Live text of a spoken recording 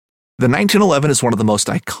The 1911 is one of the most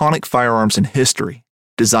iconic firearms in history.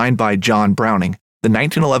 Designed by John Browning, the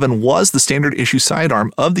 1911 was the standard issue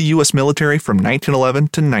sidearm of the U.S. military from 1911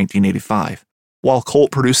 to 1985. While Colt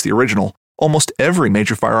produced the original, almost every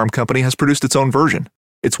major firearm company has produced its own version.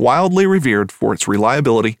 It's wildly revered for its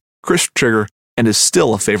reliability, crisp trigger, and is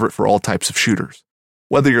still a favorite for all types of shooters.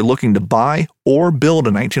 Whether you're looking to buy or build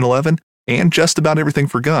a 1911 and just about everything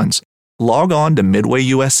for guns, log on to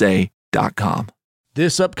MidwayUSA.com.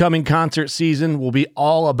 This upcoming concert season will be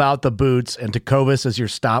all about the boots, and Tecovas is your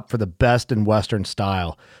stop for the best in Western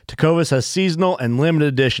style. Tecovas has seasonal and limited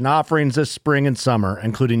edition offerings this spring and summer,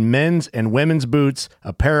 including men's and women's boots,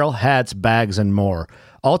 apparel, hats, bags, and more.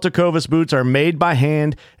 All Tecovas boots are made by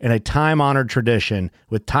hand in a time-honored tradition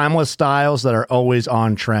with timeless styles that are always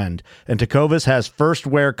on trend. And Tecovas has first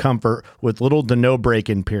wear comfort with little to no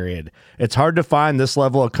break-in period. It's hard to find this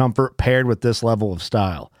level of comfort paired with this level of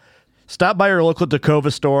style. Stop by your local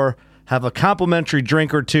Tecovas store, have a complimentary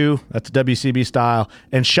drink or two, that's WCB style,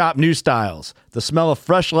 and shop new styles. The smell of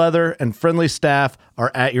fresh leather and friendly staff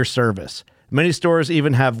are at your service. Many stores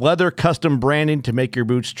even have leather custom branding to make your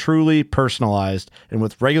boots truly personalized. And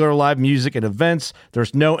with regular live music and events,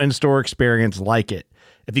 there's no in-store experience like it.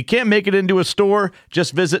 If you can't make it into a store,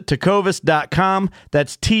 just visit Tecovas.com.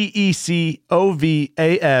 That's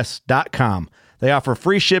TECOVAS.com. They offer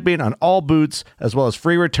free shipping on all boots, as well as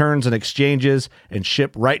free returns and exchanges, and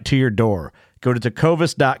ship right to your door. Go to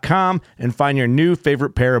Tecovas.com and find your new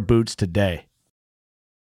favorite pair of boots today.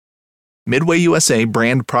 Midway USA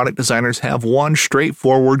brand product designers have one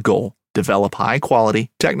straightforward goal: develop high-quality,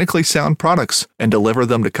 technically sound products and deliver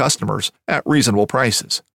them to customers at reasonable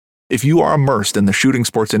prices. If you are immersed in the shooting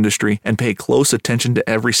sports industry and pay close attention to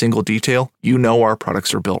every single detail, you know our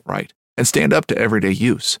products are built right and stand up to everyday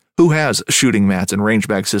use. Who has shooting mats and range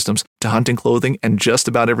bag systems to hunting clothing and just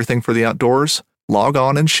about everything for the outdoors? Log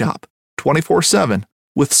on and shop 24/7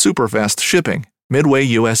 with super fast shipping.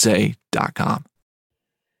 MidwayUSA.com.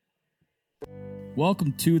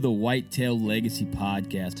 Welcome to the Whitetail Legacy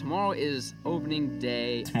Podcast. Tomorrow is opening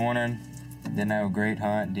day. This morning, didn't have a great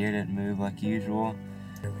hunt. Deer didn't move like usual.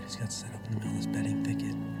 We just got set up in the middle of this bedding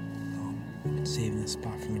thicket. Saving this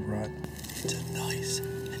spot from the rut. It's a nice,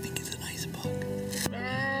 I think it's a nice buck.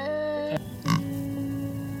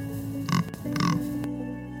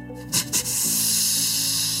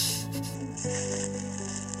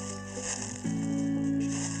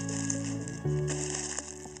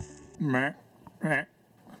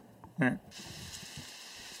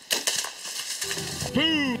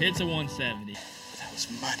 Boom! Hits a 170. That was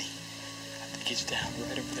money. I think he's down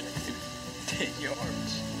right over there through 10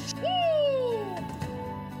 yards.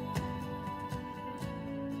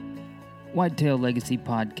 Whitetail Legacy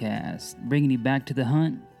Podcast, bringing you back to the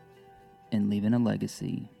hunt and leaving a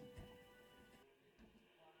legacy.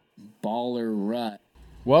 Baller rut.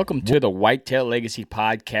 Welcome to the Whitetail Legacy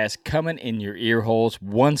Podcast, coming in your ear holes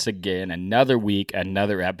once again. Another week,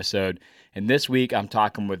 another episode. And this week, I'm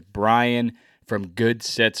talking with Brian from Good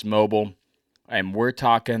Sets Mobile. And we're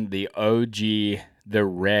talking the OG, the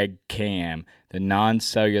Reg Cam, the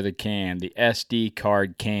non-cellular cam, the SD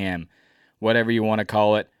card cam, whatever you want to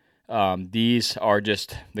call it. These are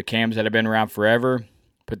just the cams that have been around forever.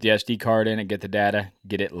 Put the SD card in and get the data,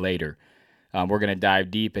 get it later. We're going to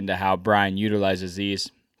dive deep into how Brian utilizes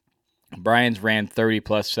these. Brian's ran 30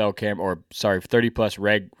 plus Reg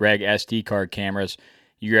SD card cameras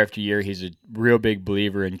year after year. He's a real big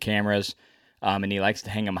believer in cameras, and he likes to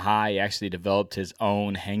hang them high. He actually developed his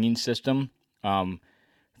own hanging system from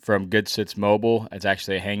Good Sits Mobile. It's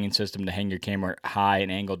actually a hanging system to hang your camera high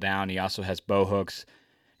and angle down. He also has bow hooks,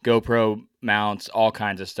 GoPro mounts, all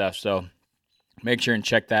kinds of stuff. So make sure and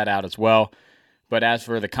check that out as well. But as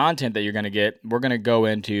for the content that you're going to get, we're going to go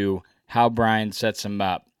into how Brian sets them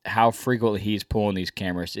up, how frequently he's pulling these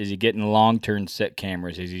cameras. Is he getting long-term set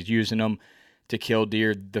cameras? Is he using them to kill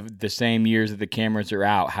deer the same years that the cameras are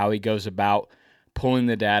out? How he goes about pulling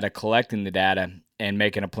the data, collecting the data, and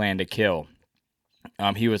making a plan to kill.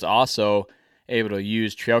 He was also able to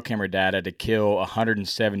use trail camera data to kill a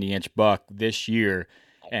 170-inch buck this year,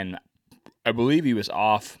 and I believe he was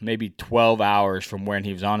off maybe 12 hours from when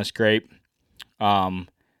he was on a scrape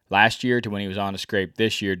last year to when he was on a scrape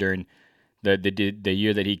this year. During the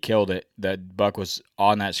year that he killed it, the buck was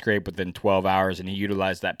on that scrape within 12 hours, and he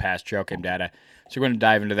utilized that past trail cam data. So we're going to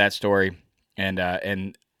dive into that story and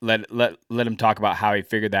let him talk about how he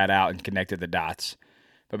figured that out and connected the dots.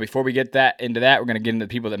 But before we get into that, we're going to get into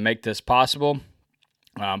the people that make this possible.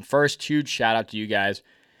 First, huge shout out to you guys.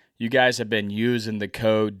 You guys have been using the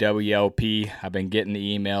code WLP. I've been getting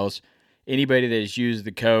the emails. Anybody that has used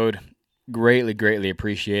the code, greatly, greatly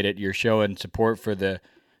appreciate it. You're showing support for the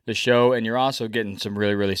the show, and you're also getting some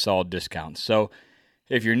really, really solid discounts. So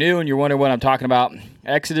if you're new and you're wondering what I'm talking about,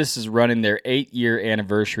 Exodus is running their 8-year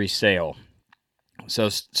anniversary sale. So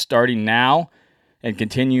starting now and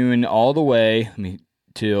continuing all the way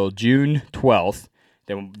till June 12th,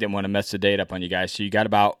 didn't want to mess the date up on you guys. So you got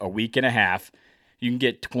about a week and a half. You can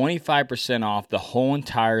get 25% off the whole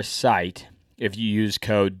entire site if you use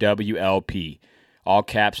code WLP. All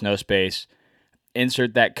caps, no space.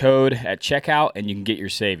 Insert that code at checkout and you can get your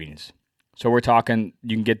savings. So we're talking,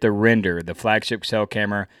 you can get the Render, the flagship cell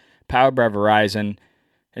camera, powered by Verizon.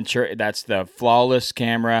 And sure, that's the flawless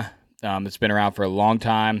camera. It's been around for a long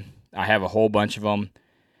time. I have a whole bunch of them.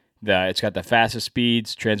 It's got the fastest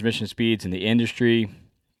speeds, transmission speeds in the industry.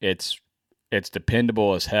 It's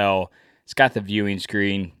dependable as hell. It's got the viewing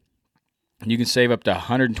screen. You can save up to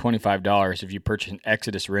 $125 if you purchase an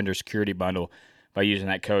Exodus Render security bundle by using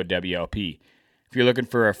that code WLP. If you're looking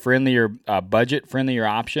for a friendlier, budget-friendlier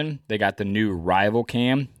option, they got the new Rival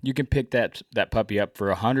Cam. You can pick that puppy up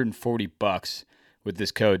for $140 with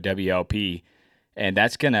this code WLP, and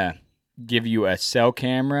that's going to give you a cell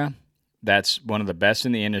camera that's one of the best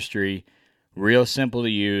in the industry, real simple to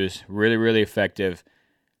use, really, really effective,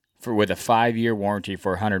 with a 5-year warranty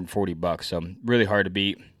for $140. So really hard to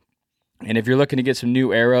beat. And if you're looking to get some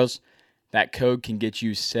new arrows, that code can get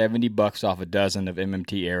you $70 off a dozen of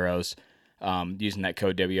MMT arrows using that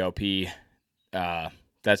code WLP.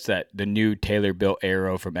 That's the new tailor-built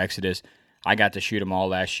arrow from Exodus. I got to shoot them all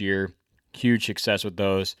last year. Huge success with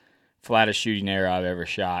those. Flattest shooting arrow I've ever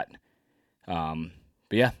shot.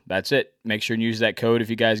 But yeah, that's it. Make sure and use that code if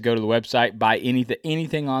you guys go to the website. Buy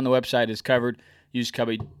anything on the website is covered. Use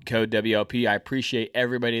code WLP. I appreciate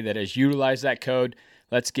everybody that has utilized that code.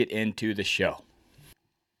 Let's get into the show.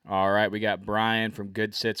 All right, we got Brian from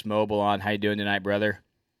Good Sits Mobile on. How you doing tonight, brother?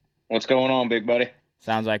 What's going on, big buddy?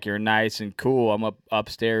 Sounds like you're nice and cool. I'm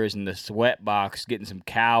upstairs in the sweat box getting some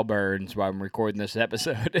cow burns while I'm recording this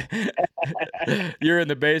episode. You're in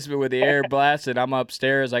the basement with the air blasted. I'm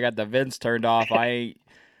upstairs. I got the vents turned off.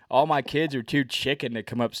 All my kids are too chicken to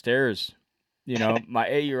come upstairs. You know, my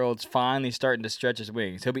 8-year-old's finally starting to stretch his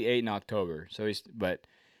wings. He'll be 8 in October. So he's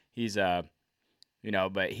he's in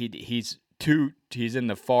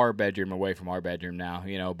the far bedroom away from our bedroom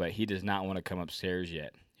now, but he does not want to come upstairs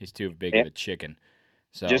yet. He's too big of a chicken.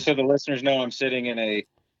 So just so the listeners know, I'm sitting in a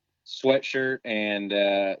sweatshirt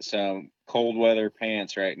and some cold weather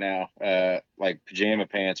pants right now, like pajama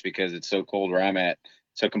pants, because it's so cold where I'm at.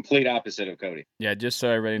 So complete opposite of Cody. Yeah, just so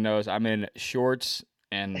everybody knows, I'm in shorts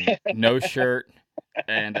and no shirt,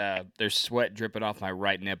 and there's sweat dripping off my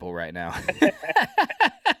right nipple right now.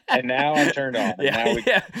 And now I'm turned on.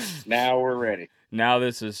 Now we're ready. Now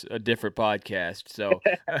this is a different podcast. So,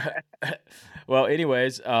 well,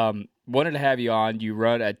 anyways, wanted to have you on. You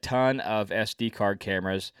run a ton of SD card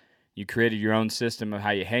cameras. You created your own system of how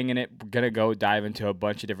you hang in it. We're going to go dive into a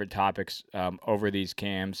bunch of different topics over these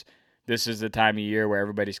cams. This is the time of year where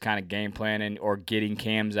everybody's kind of game planning or getting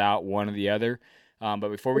cams out, one or the other. But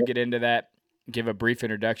before we get into that, give a brief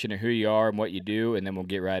introduction of who you are and what you do, and then we'll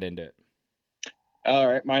get right into it. All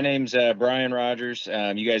right. My name's Brian Rogers.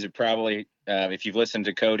 You guys have probably, if you've listened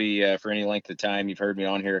to Cody for any length of time, you've heard me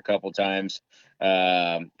on here a couple times.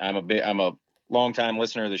 I'm a longtime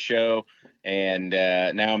listener of the show, and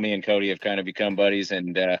now me and Cody have kind of become buddies,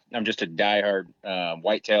 and I'm just a diehard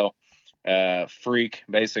whitetail freak.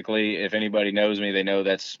 Basically, if anybody knows me, they know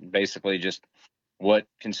that's basically just what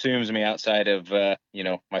consumes me outside of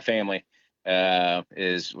my family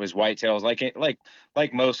was whitetails.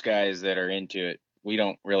 Like most guys that are into it, we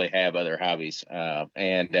don't really have other hobbies,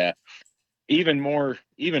 and even more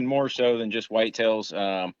so than just whitetails.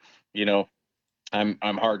 I'm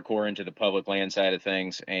hardcore into the public land side of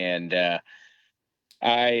things, and the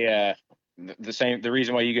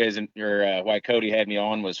reason why you guys why Cody had me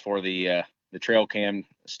on was for the trail cam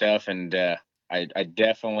stuff, and I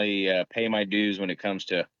definitely pay my dues when it comes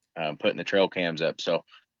to putting the trail cams up. So,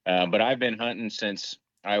 but I've been hunting since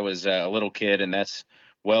I was a little kid, and that's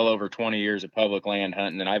well over 20 years of public land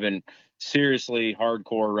hunting, and I've been seriously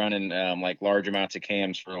hardcore running like large amounts of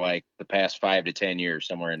cams for like the past 5 to 10 years,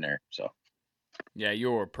 somewhere in there. So yeah,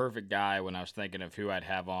 you're a perfect guy when I was thinking of who I'd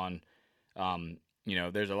have on.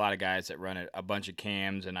 There's a lot of guys that run a bunch of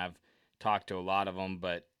cams, and I've talked to a lot of them,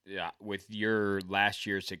 but yeah, with your last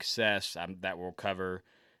year's success that we'll cover,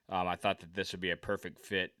 I thought that this would be a perfect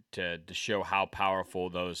fit to show how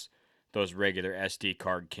powerful those regular SD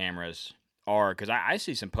card cameras are, because I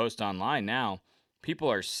see some posts online now.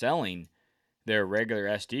 People are selling their regular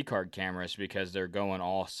SD card cameras because they're going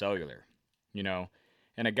all cellular,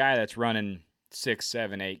 and a guy that's running 6,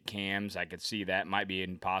 7, 8 cams, I could see that might be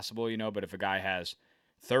impossible, but if a guy has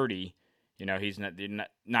 30, he's not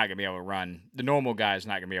going to be able to run. The normal guy is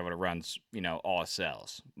not going to be able to run, all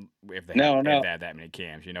cells if they No, have, no. if they have that many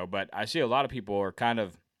cams, But I see a lot of people are kind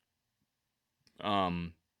of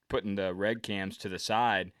putting the red cams to the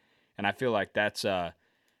side, and I feel like that's a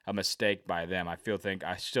mistake by them. I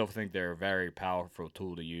still think they're a very powerful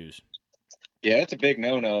tool to use. Yeah, it's a big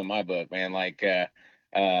no-no in my book, man. Like,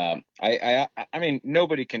 I mean,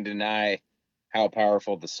 nobody can deny how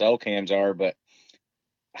powerful the cell cams are, but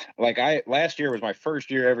like last year was my first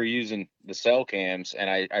year ever using the cell cams, and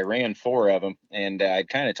I ran 4 of them, and I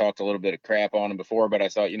kind of talked a little bit of crap on them before, but I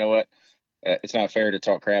thought, you know what, it's not fair to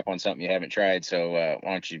talk crap on something you haven't tried. So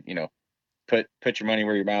why don't you, put your money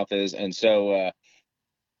where your mouth is? And so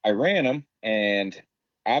I ran them, and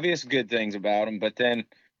obvious good things about them, but then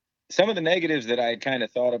some of the negatives that I had kind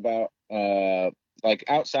of thought about, like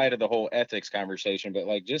outside of the whole ethics conversation, but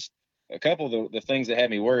like just a couple of the things that had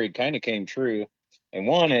me worried kind of came true. And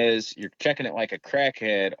one is you're checking it like a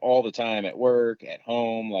crackhead all the time at work, at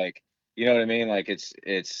home, like, you know what I mean? Like it's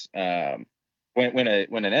when an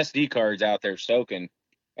SD card's out there soaking,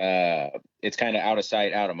 it's kind of out of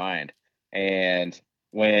sight, out of mind. And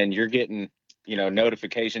when you're getting,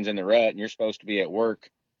 notifications in the rut and you're supposed to be at work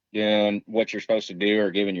doing what you're supposed to do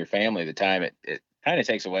or giving your family the time, it kind of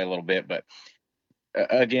takes away a little bit. But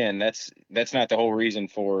again, that's not the whole reason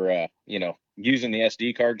for using the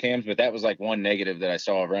SD card cams. But that was like one negative that I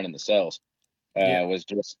saw of running the cells. Was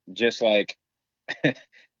just like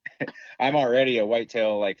I'm already a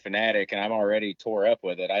whitetail like fanatic, and I'm already tore up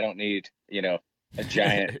with it. I don't need a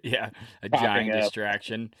giant a giant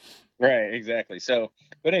distraction. Right, exactly. So,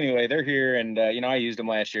 but anyway, they're here, and I used them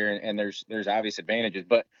last year, and there's obvious advantages.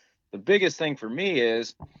 But the biggest thing for me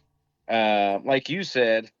is, like you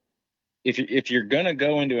said, if you're gonna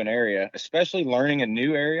go into an area, especially learning a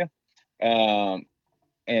new area,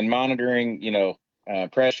 and monitoring,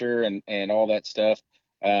 pressure and all that stuff,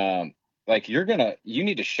 like you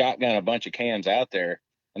need to shotgun a bunch of cams out there,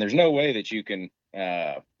 and there's no way that you can.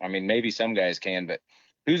 I mean, maybe some guys can, but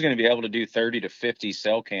who's going to be able to do 30 to 50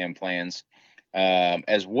 cell cam plans?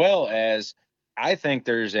 As well as, I think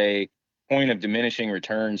there's a point of diminishing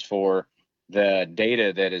returns for the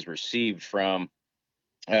data that is received from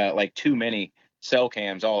like too many cell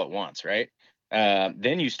cams all at once, right?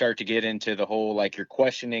 Then you start to get into the whole, like, you're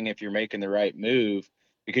questioning if you're making the right move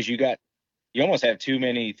because you almost have too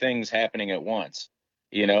many things happening at once,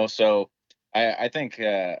 So I think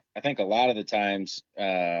a lot of the times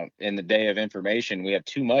in the day of information, we have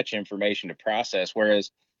too much information to process.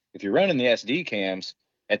 Whereas if you're running the SD cams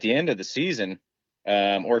at the end of the season,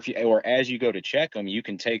 or as you go to check them, you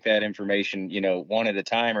can take that information, one at a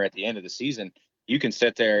time, or at the end of the season, you can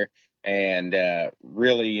sit there and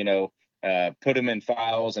really, put them in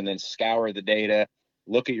files and then scour the data,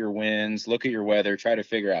 look at your winds, look at your weather, try to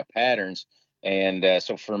figure out patterns. And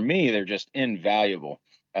so for me, they're just invaluable,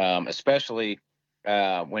 especially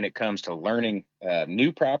when it comes to learning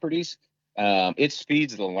new properties. It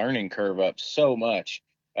speeds the learning curve up so much.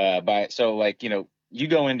 You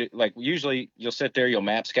go into, like, usually you'll sit there, you'll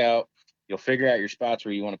map scout, you'll figure out your spots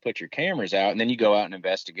where you want to put your cameras out, and then you go out and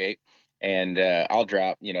investigate. And I'll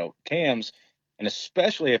drop, cams. And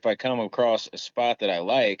especially if I come across a spot that I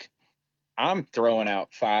like, I'm throwing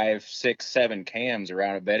out 5, 6, 7 cams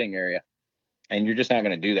around a bedding area. And you're just not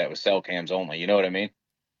going to do that with cell cams only. You know what I mean?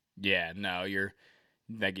 Yeah, no, you're,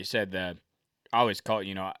 like you said, I always call it,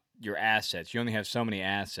 your assets. You only have so many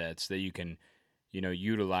assets that you can,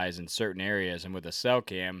 utilize in certain areas. And with a cell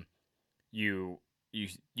cam, you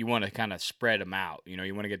want to kind of spread them out.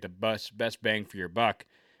 You want to get the best bang for your buck.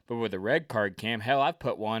 But with a red card cam, hell, I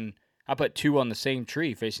put 2 on the same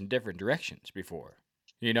tree facing different directions before.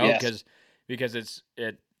 Yes. because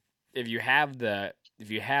if you have the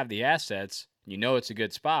assets, it's a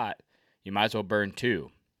good spot, you might as well burn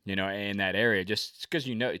 2, in that area, just because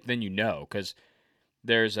because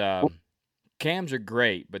there's cams are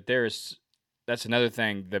great, but that's another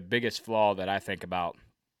thing. The biggest flaw that I think about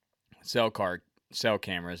cell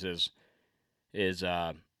cameras is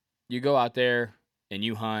you go out there and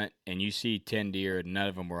you hunt and you see 10 deer and none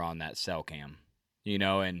of them were on that cell cam,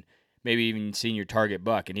 and maybe even seen your target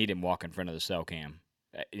buck and he didn't walk in front of the cell cam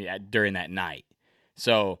during that night.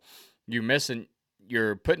 So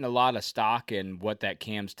you're putting a lot of stock in what that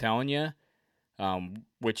cam's telling you,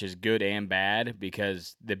 which is good and bad,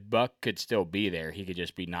 because the buck could still be there. He could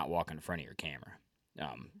just be not walking in front of your camera.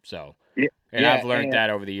 I've learned that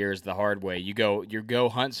over the years the hard way. You go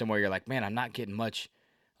hunt somewhere, you're like, man, I'm not getting much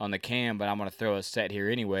on the cam, but I'm going to throw a set here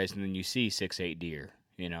anyways, and then you see 6, 8 deer,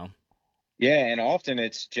 Yeah, and often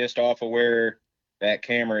it's just off of where that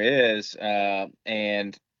camera is,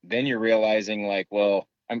 and then you're realizing, like, well,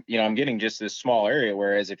 I'm getting just this small area.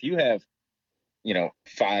 Whereas if you have,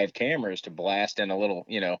 5 cameras to blast in a little,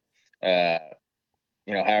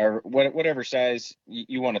 however, whatever size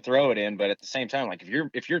you want to throw it in, but at the same time, like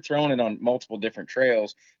if you're throwing it on multiple different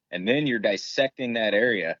trails, and then you're dissecting that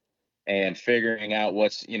area and figuring out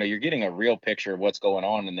you're getting a real picture of what's going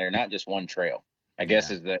on in there, not just one trail. I guess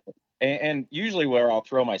is that, and usually where I'll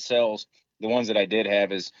throw my cells, the ones that I did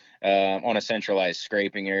have is on a centralized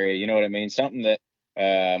scraping area. You know what I mean? Something that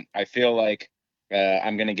I feel like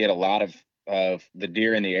I'm going to get a lot of the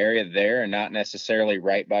deer in the area there, and not necessarily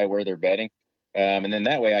right by where they're bedding. And then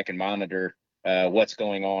that way I can monitor what's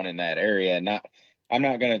going on in that area. And I'm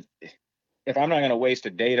not going to waste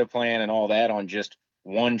a data plan and all that on just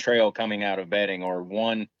one trail coming out of bedding or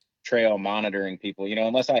one trail monitoring people,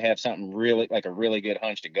 unless I have something really like a really good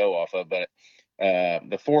hunch to go off of. But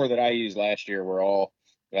the 4 that I used last year were all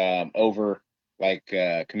over like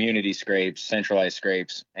community scrapes, centralized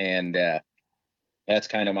scrapes. And that's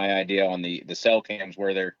kind of my idea on the cell cams,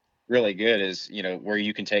 where they're really good is, where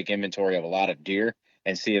you can take inventory of a lot of deer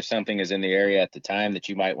and see if something is in the area at the time that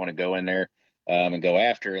you might want to go in there and go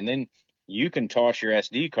after. And then you can toss your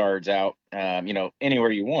SD cards out,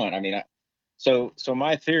 anywhere you want. I mean, so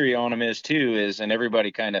my theory on them is, and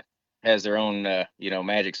everybody kind of has their own,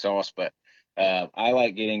 magic sauce, but I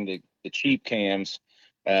like getting the cheap cams,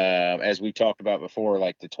 as we talked about before,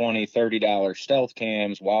 like the $20, $30 stealth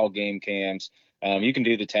cams, wild game cams. You can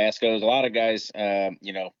do the Tascos. A lot of guys,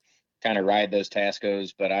 kind of ride those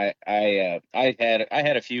Tascos, but I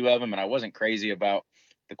had a few of them, and I wasn't crazy about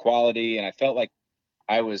the quality, and I felt like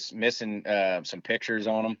I was missing some pictures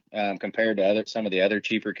on them compared to some of the other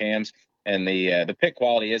cheaper cams, and the pic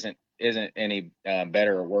quality isn't any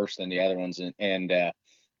better or worse than the other ones. And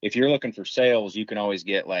if you're looking for sales, you can always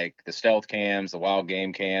get like the stealth cams, the wild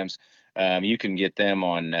game cams. You can get them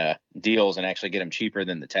on deals and actually get them cheaper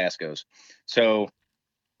than the Tascos. So,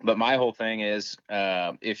 but my whole thing is,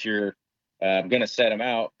 if you're going to set them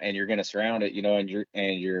out and you're going to surround it,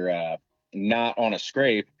 and you're not on a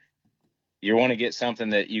scrape, you want to get something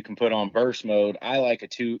that you can put on burst mode. I like a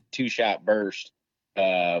two-shot burst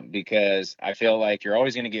because I feel like you're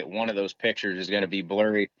always going to get one of those pictures is going to be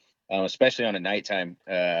blurry, especially on a nighttime,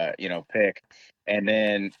 pick. And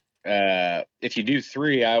then if you do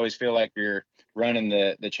 3, I always feel like you're running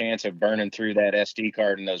the chance of burning through that SD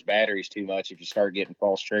card and those batteries too much if you start getting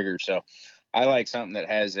false triggers. So I like something that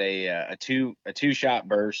has a two-shot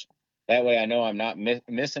burst. That way I know I'm not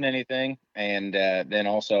missing anything. And then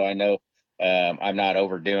also I know I'm not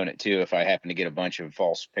overdoing it too if I happen to get a bunch of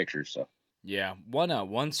false pictures. So yeah,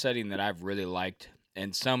 one setting that I've really liked,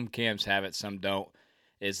 and some cams have it, some don't,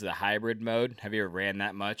 is the hybrid mode. Have you ever ran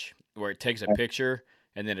that much, where it takes a picture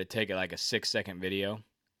and then it take it like a 6-second video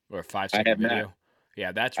or a 5-second video? Not.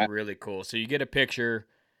 Yeah, that's really cool. So you get a picture,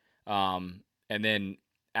 and then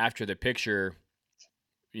after the picture,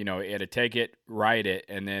 it'll take it, write it,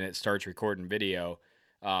 and then it starts recording video.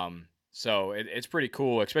 So it's pretty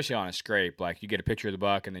cool, especially on a scrape. Like you get a picture of the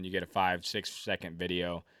buck, and then you get a 5-6 second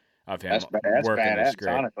video of him working the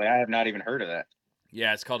scrape. Honestly, I have not even heard of that.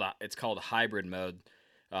 Yeah, it's called hybrid mode.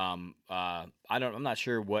 I'm not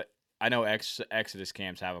sure what. I know Exodus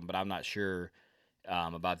cams have them, but I'm not sure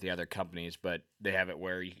about the other companies. But they have it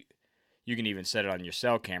where you can even set it on your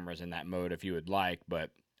cell cameras in that mode if you would like.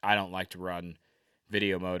 But I don't like to run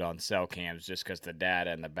video mode on cell cams just because the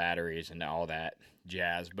data and the batteries and all that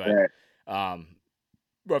jazz. But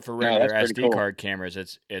but for regular SD card cameras,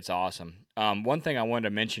 it's awesome. One thing I wanted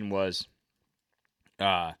to mention was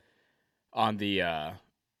on the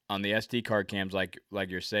SD card cams, like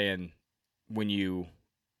you're saying, when you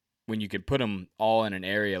can put them all in an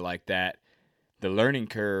area like that, the learning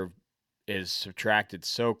curve is subtracted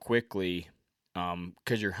so quickly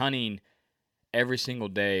because you're hunting every single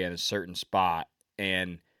day at a certain spot.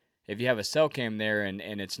 And if you have a cell cam there and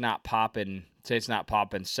it's not popping, say it's not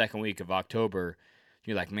popping second week of October,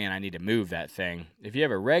 you're like, man, I need to move that thing. If you have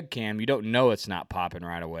a reg cam, you don't know it's not popping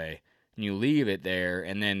right away. And you leave it there,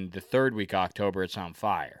 and then the third week of October, it's on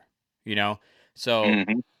fire. So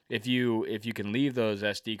if you can leave those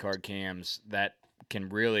SD card cams, that can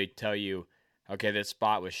really tell you, okay, this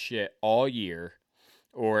spot was shit all year,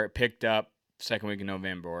 or it picked up second week of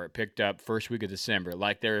November, or it picked up first week of December.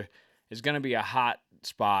 Like there is going to be a hot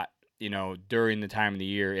spot, during the time of the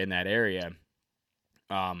year in that area.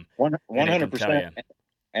 100%.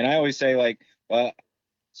 And I always say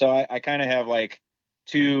so I kind of have like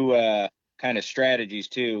two kind of strategies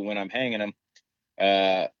too when I'm hanging them.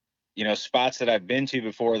 Spots that I've been to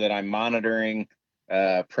before that I'm monitoring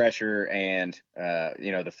pressure and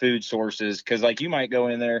the food sources, because like you might go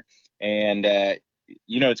in there and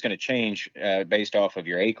it's going to change based off of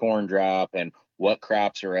your acorn drop and what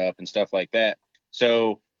crops are up and stuff like that.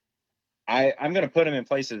 So I'm going to put them in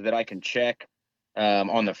places that I can check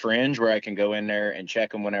on the fringe, where I can go in there and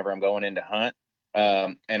check them whenever I'm going in to hunt.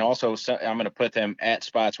 And also, I'm going to put them at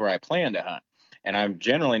spots where I plan to hunt. And I'm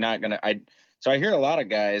generally not going to. So I hear a lot of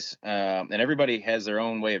guys, and everybody has their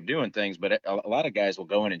own way of doing things, but a lot of guys will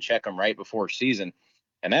go in and check them right before season,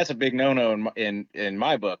 and that's a big no-no in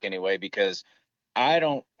my book anyway, because I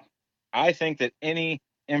think that any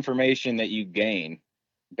information that you gain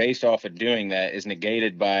based off of doing that is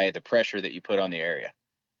negated by the pressure that you put on the area,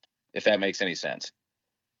 if that makes any sense.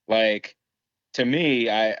 Like, to me,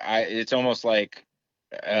 it's almost like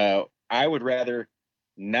I would rather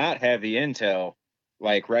not have the intel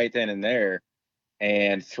like right then and there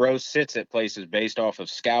and throw sits at places based off of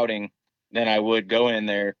scouting than I would go in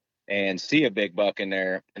there and see a big buck in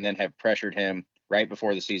there and then have pressured him right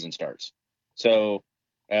before the season starts. So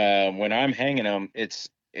when I'm hanging them, it's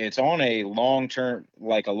on a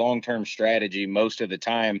long-term strategy most of the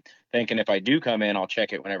time, thinking if I do come in, I'll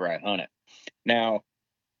check it whenever I hunt it. Now,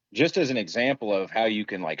 just as an example of how you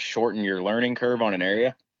can like shorten your learning curve on an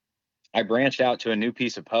area, I branched out to a new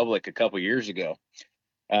piece of public a couple years ago.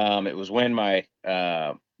 It was when my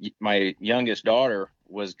youngest daughter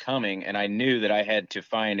was coming, and I knew that I had to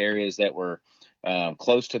find areas that were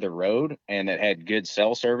close to the road and that had good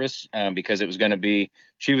cell service, because she was going to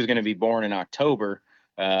be born in October,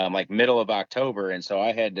 like middle of October. And so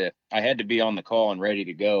I had to be on the call and ready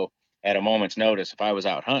to go at a moment's notice. If I was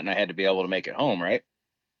out hunting, I had to be able to make it home. Right.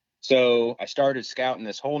 So I started scouting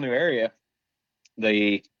this whole new area,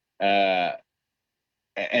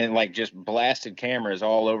 and like just blasted cameras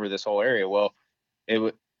all over this whole area. Well,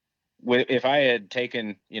 if I had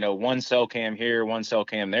taken, one cell cam here, one cell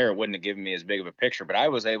cam there, it wouldn't have given me as big of a picture, but I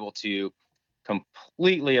was able to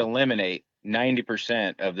completely eliminate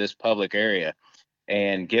 90% of this public area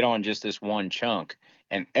and get on just this one chunk.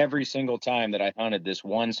 And every single time that I hunted this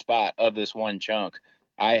one spot of this one chunk,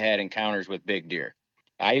 I had encounters with big deer.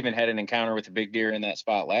 I even had an encounter with a big deer in that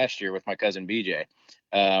spot last year with my cousin BJ,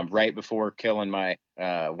 right before killing my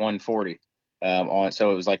 140.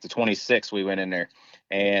 So it was like the 26th we went in there,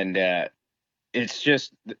 and it's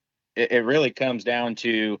just, it really comes down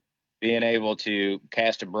to being able to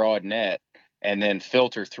cast a broad net and then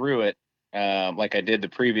filter through it, like I did the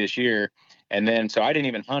previous year. And then, so I didn't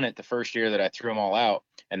even hunt it the first year that I threw them all out.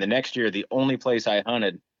 And the next year, the only place I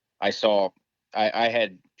hunted, I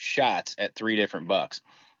had shots at 3 different bucks.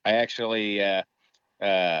 I actually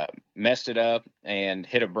messed it up and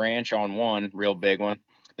hit a branch on one real big one.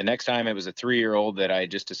 The next time it was a 3-year-old that I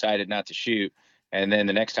just decided not to shoot. And then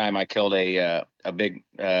the next time I killed a big,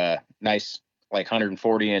 nice, like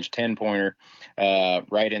 140-inch 10-pointer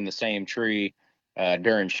right in the same tree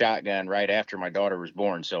during shotgun right after my daughter was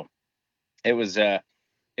born. So it was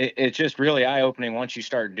it's just really eye-opening once you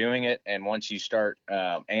start doing it, and once you start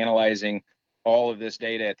analyzing all of this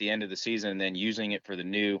data at the end of the season and then using it for the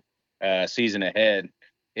new season ahead.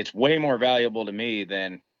 It's way more valuable to me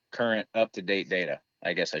than current up-to-date data,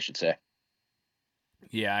 I guess I should say.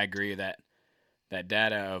 Yeah, I agree that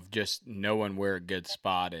data of just knowing where a good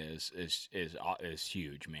spot is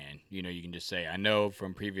huge, man. You can just say, I know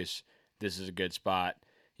from previous, this is a good spot.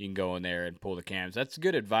 You can go in there and pull the cams. That's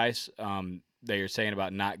good advice that you're saying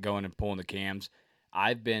about not going and pulling the cams.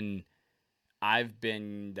 I've been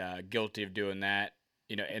guilty of doing that,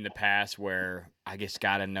 in the past, where I just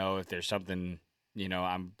got to know if there's something,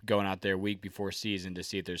 I'm going out there a week before season to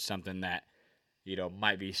see if there's something that,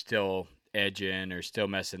 might be still edging or still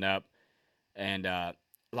messing up. And a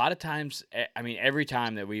lot of times, every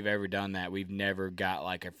time that we've ever done that, we've never got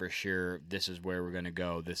like a for sure, this is where we're going to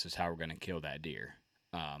go, this is how we're going to kill that deer.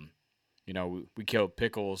 We killed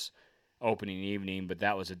Pickles opening evening, but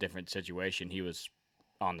that was a different situation. He was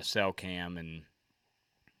on the cell cam and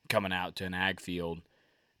coming out to an ag field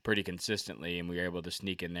pretty consistently, and we were able to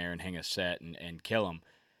sneak in there and hang a set and kill him.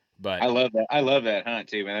 But I love that hunt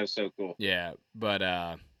too, man. That was so cool. Yeah,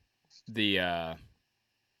 but the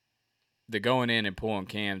going in and pulling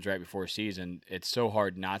cams right before season, it's so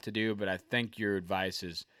hard not to do, but I think your advice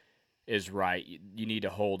is right. You need to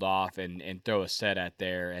hold off and throw a set at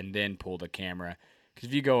there and then pull the camera. Because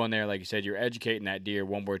if you go in there, like you said, you're educating that deer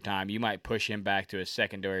one more time, you might push him back to his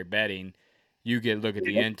secondary bedding. You get a look at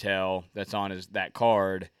the intel that's on that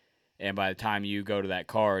card, and by the time you go to that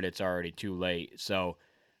card, it's already too late. So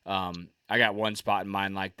I got one spot in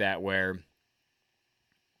mind like that where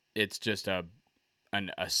it's just an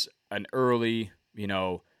early,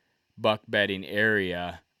 buck bedding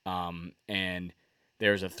area, and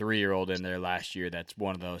there's a 3-year-old in there last year that's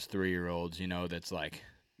one of those 3-year-olds, that's like,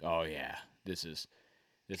 oh yeah, this is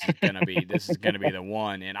this is gonna be the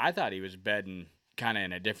one. And I thought he was bedding kind of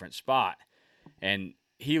in a different spot, and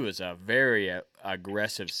he was a very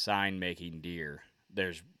aggressive sign-making deer.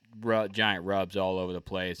 There's giant rubs all over the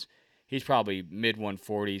place. He's probably mid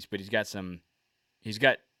 140s, but he's got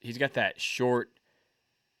that short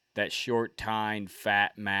tined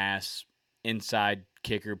fat mass, inside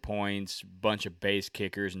kicker points, bunch of base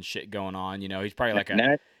kickers and shit going on. You know, he's probably like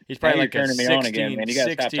a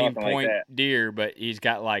 16 point deer, but he's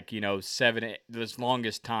got like, you know, his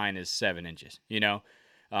longest tine is 7 inches, you know.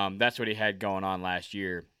 That's what he had going on last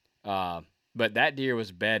year. But that deer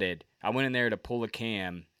was bedded. I went in there to pull a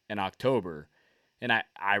cam in October, and I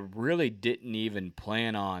really didn't even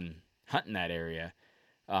plan on hunting that area.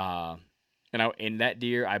 And that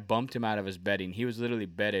deer, I bumped him out of his bedding. He was literally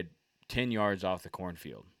bedded 10 yards off the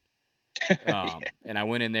cornfield. And I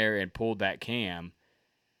went in there and pulled that cam.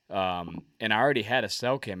 And I already had a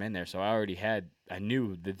cell cam in there, so I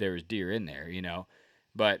knew that there was deer in there, you know.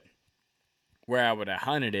 But where I would have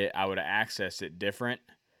hunted it, I would have accessed it different.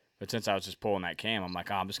 But since I was just pulling that cam, I'm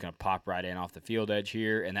like, I'm just going to pop right in off the field edge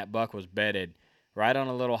here. And that buck was bedded right on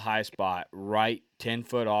a little high spot, right 10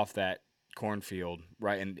 foot off that cornfield,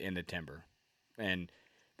 right in the timber. And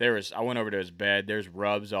I went over to his bed. There's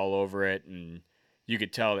rubs all over it, and you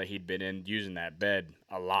could tell that he'd been using that bed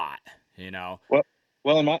a lot, you know.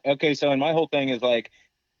 Well, in my whole thing is like,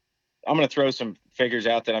 I'm going to throw some figures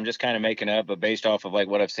out that I'm just kind of making up, but based off of like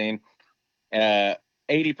what I've seen,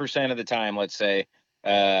 80% of the time, let's say,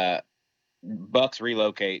 bucks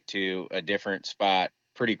relocate to a different spot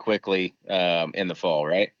pretty quickly in the fall,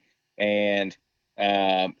 right? And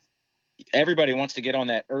everybody wants to get on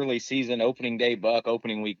that early season opening day buck,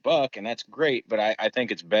 opening week buck, and that's great, but I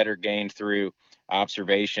think it's better gained through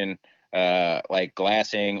observation, like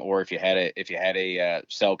glassing, or if you had a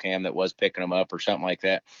cell cam that was picking them up or something like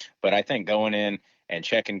that. But I think going in and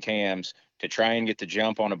checking cams to try and get the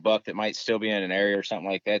jump on a buck that might still be in an area or something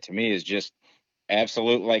like that, to me is just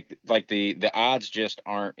absolute, like the odds just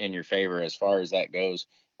aren't in your favor as far as that goes,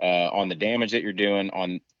 on the damage that you're doing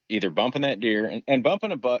on either bumping that deer, and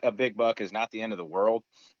bumping a big buck is not the end of the world,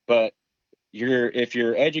 but if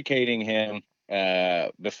you're educating him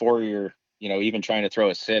before you're, you know, even trying to throw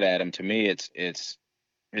a sit at him, to me it's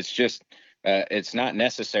just it's not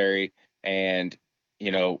necessary. And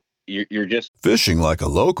you know, you're just fishing like a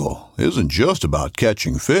local isn't just about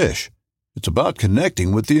catching fish. It's about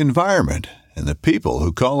connecting with the environment and the people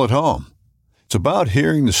who call it home. It's about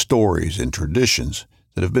hearing the stories and traditions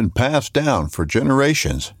that have been passed down for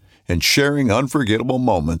generations and sharing unforgettable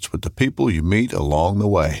moments with the people you meet along the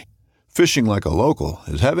way. Fishing like a local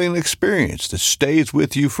is having an experience that stays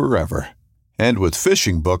with you forever. And with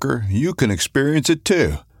Fishing Booker, you can experience it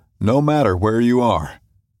too, no matter where you are.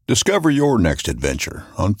 Discover your next adventure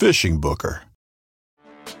on Fishing Booker.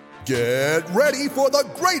 Get ready for the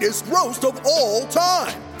greatest roast of all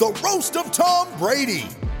time, the Roast of Tom Brady,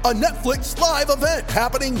 a Netflix live event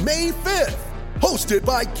happening May 5th. Hosted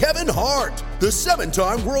by Kevin Hart, the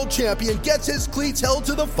 7-time world champion gets his cleats held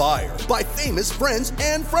to the fire by famous friends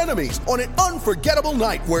and frenemies on an unforgettable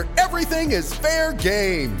night where everything is fair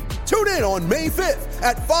game. Tune in on May 5th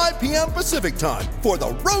at 5 p.m. Pacific time for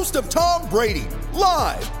the Roast of Tom Brady,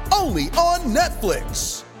 live only on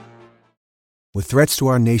Netflix. With threats to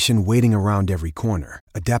our nation waiting around every corner,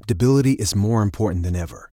 adaptability is more important than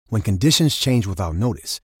ever. When conditions change without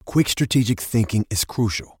notice, quick strategic thinking is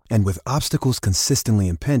crucial. And with obstacles consistently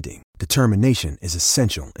impending, determination is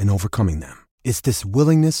essential in overcoming them. It's this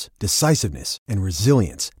willingness, decisiveness, and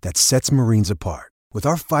resilience that sets Marines apart. With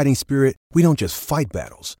our fighting spirit, we don't just fight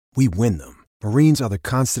battles, we win them. Marines are the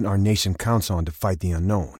constant our nation counts on to fight the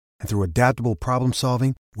unknown. And through adaptable problem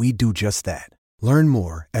solving, we do just that. Learn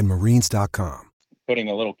more at Marines.com. Putting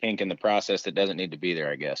a little kink in the process that doesn't need to be there,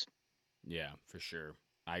 I guess. Yeah, for sure.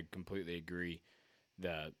 I completely agree.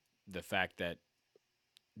 The fact that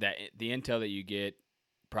the intel that you get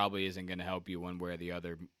probably isn't going to help you one way or the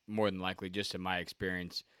other. More than likely, just in my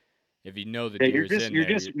experience, if you know the deer's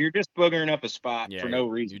you're just boogering up a spot for no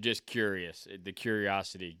reason. You're just curious. The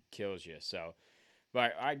curiosity kills you. So,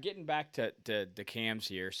 but getting back to the cams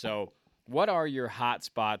here. So, what are your hot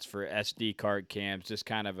spots for SD card cams? Just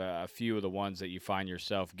kind of a few of the ones that you find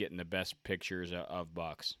yourself getting the best pictures of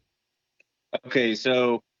bucks. Okay,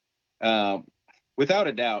 so without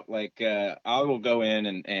a doubt, like I will go in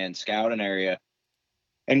and scout an area,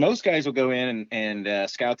 and most guys will go in and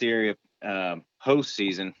scout the area post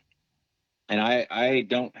season, and I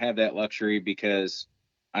don't have that luxury because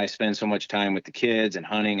I spend so much time with the kids and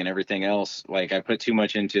hunting and everything else. Like I put too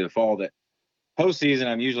much into the fall that postseason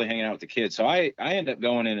I'm usually hanging out with the kids. So I end up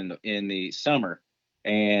going in the summer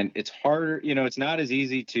And it's harder, it's not as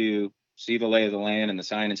easy to see the lay of the land and the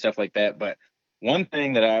sign and stuff like that. But one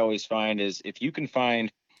thing that I always find is if you can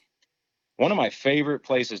find one of my favorite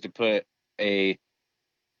places to put a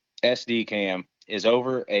SD cam is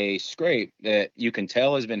over a scrape that you can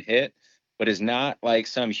tell has been hit, but is not like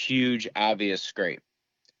some huge obvious scrape.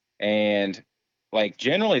 And like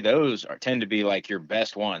generally those tend to be like your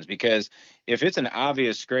best ones, because if it's an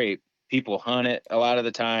obvious scrape, people hunt it a lot of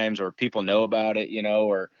the times, or people know about it,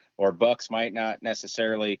 or bucks might not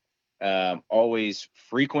necessarily always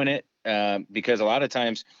frequent it, because a lot of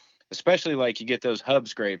times, especially like you get those hub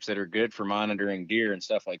scrapes that are good for monitoring deer and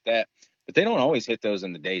stuff like that, but they don't always hit those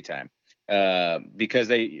in the daytime, because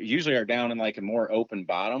they usually are down in like a more open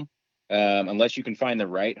bottom, unless you can find the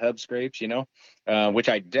right hub scrapes, which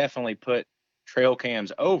I definitely put trail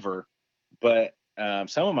cams over. But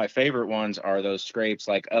some of my favorite ones are those scrapes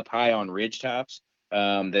like up high on ridge tops,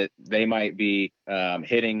 that they might be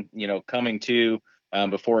hitting, coming to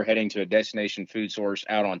before heading to a destination food source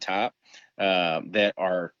out on top, that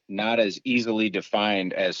are not as easily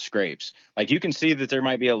defined as scrapes. Like you can see that there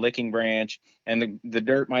might be a licking branch and the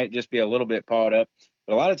dirt might just be a little bit pawed up.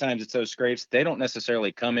 But a lot of times it's those scrapes. They don't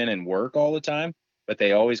necessarily come in and work all the time, but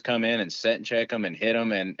they always come in and set and check them and hit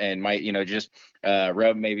them and might, just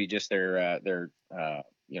rub maybe just their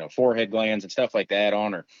forehead glands and stuff like that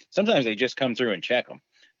on, or sometimes they just come through and check them.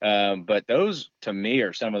 But those to me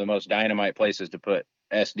are some of the most dynamite places to put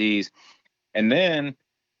SDs. And then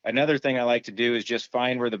another thing I like to do is just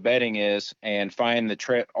find where the bedding is and find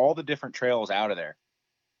all the different trails out of there.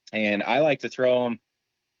 And I like to throw them.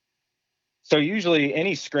 So usually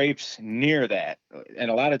any scrapes near that, and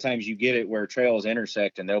a lot of times you get it where trails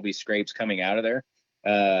intersect and there'll be scrapes coming out of there.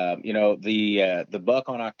 The buck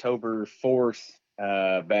on October 4th,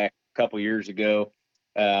 back a couple years ago,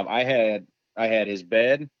 I had his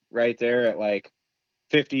bed right there at like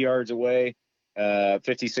 50 yards away,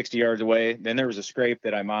 50, 60 yards away. Then there was a scrape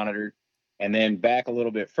that I monitored. And then back a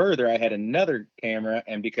little bit further, I had another camera.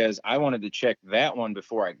 And because I wanted to check that one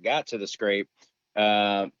before I got to the scrape,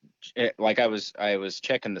 like I was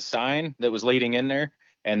checking the sign that was leading in there,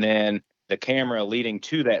 and then the camera leading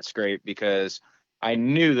to that scrape, because I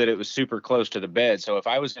knew that it was super close to the bed. So if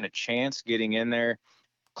I was going to chance getting in there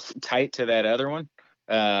tight to that other one,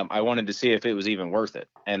 I wanted to see if it was even worth it.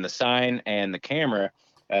 And the sign and the camera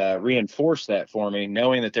reinforced that for me,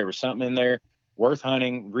 knowing that there was something in there worth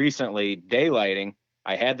hunting. Recently, daylighting,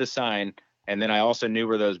 I had the sign, and then I also knew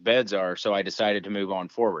where those beds are, so I decided to move on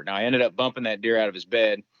forward. Now, I ended up bumping that deer out of his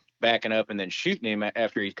bed, backing up, and then shooting him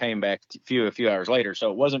after he came back a few hours later.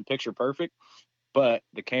 So it wasn't picture perfect, but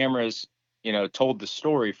the cameras, told the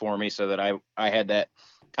story for me, so that I had that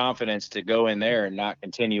confidence to go in there and not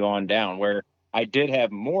continue on down, where I did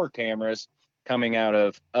have more cameras coming out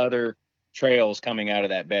of other trails coming out of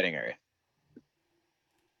that bedding area.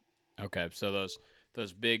 Okay, so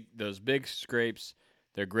those big scrapes,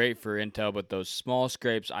 they're great for intel, but those small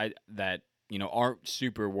scrapes that aren't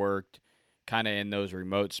super worked, kind of in those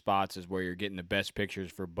remote spots, is where you're getting the best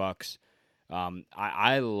pictures for bucks.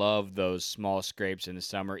 I love those small scrapes in the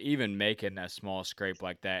summer. Even making a small scrape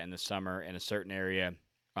like that in the summer in a certain area,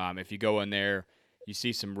 if you go in there, you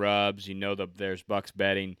see some rubs, there's bucks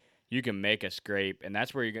bedding, you can make a scrape, and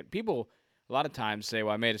that's where you get people. A lot of times say,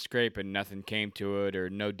 well, I made a scrape and nothing came to it, or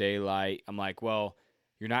no daylight. I'm like, well,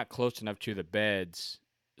 you're not close enough to the beds.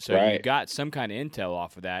 So Right. You got some kind of intel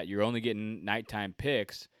off of that. You're only getting nighttime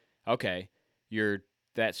picks. Okay,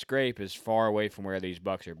 that scrape is far away from where these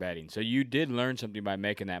bucks are bedding. So you did learn something by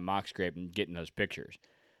making that mock scrape and getting those pictures.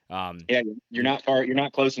 Yeah, you're not far. You're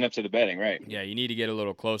not close enough to the bedding, right? Yeah, you need to get a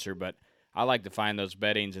little closer, but I like to find those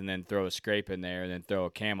beddings and then throw a scrape in there and then throw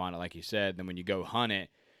a cam on it, like you said. Then when you go hunt it,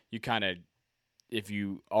 you kind of, if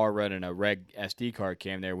you are running a reg SD card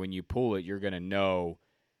cam there, when you pull it, you're going to know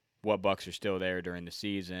what bucks are still there during the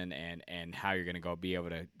season and how you're going to be able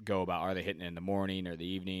to go about, are they hitting in the morning or the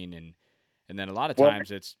evening? And then a lot of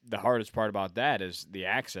times it's the hardest part about that is the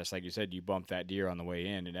access. Like you said, you bump that deer on the way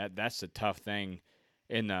in, and that's the tough thing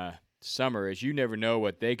in the summer is you never know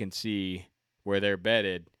what they can see where they're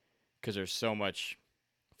bedded, because there's so much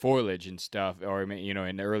foliage and stuff, or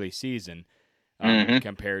in the early season,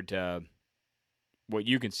 compared to what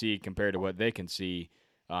you can see compared to what they can see.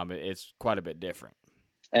 It's quite a bit different.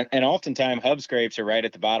 And oftentimes hub scrapes are right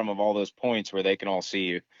at the bottom of all those points where they can all see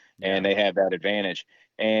you, and they have that advantage.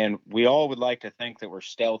 And we all would like to think that we're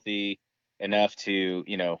stealthy enough to,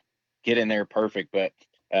 get in there perfect. But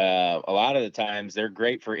a lot of the times they're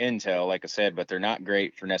great for intel, like I said, but they're not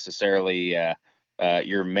great for necessarily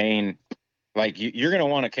your main. Like you're going to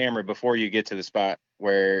want a camera before you get to the spot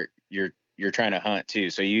where you're you're trying to hunt too.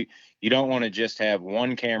 So you don't want to just have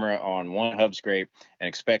one camera on one hub scrape and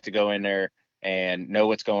expect to go in there and know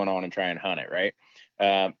what's going on and try and hunt it, right?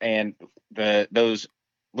 And those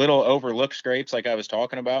little overlooked scrapes like I was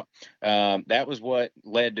talking about, that was what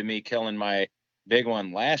led to me killing my big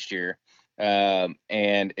one last year.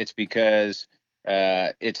 And it's because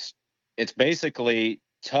it's basically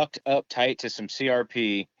tucked up tight to some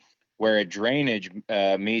CRP where a drainage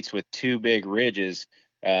meets with two big ridges,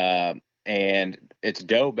 and it's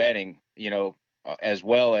doe bedding, as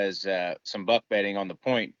well as some buck bedding on the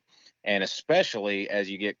point. And especially as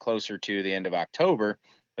you get closer to the end of October,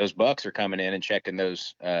 those bucks are coming in and checking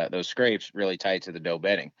those scrapes really tight to the doe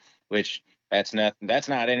bedding, which that's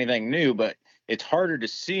not anything new, but it's harder to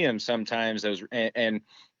see them sometimes. And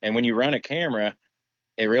when you run a camera,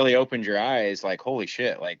 it really opens your eyes like, holy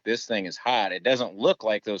shit, like this thing is hot. It doesn't look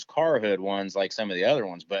like those car hood ones like some of the other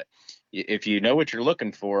ones, but if you know what you're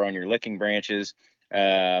looking for on your licking branches,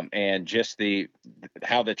 and just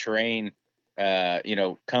how the terrain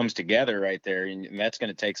comes together right there, and that's going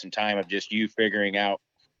to take some time of just you figuring out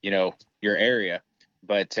your area.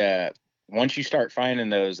 But once you start finding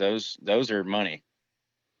those are money.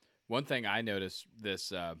 One thing I noticed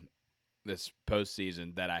this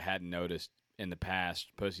postseason that I hadn't noticed in the past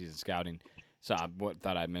postseason scouting, so I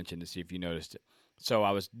thought I'd mention to see if you noticed it. So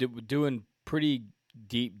I was doing pretty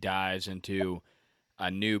deep dives into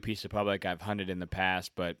a new piece of public I've hunted in the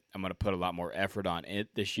past, but I'm going to put a lot more effort on it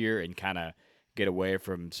this year and kind of get away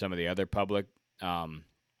from some of the other public.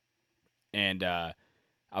 And I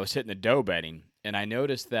was hitting the doe bedding, and I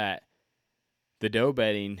noticed that the doe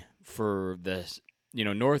bedding for this,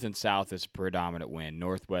 north and south is predominant wind.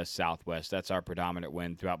 Northwest, southwest, that's our predominant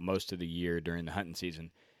wind throughout most of the year during the hunting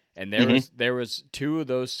season. And there was two of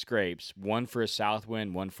those scrapes, one for a south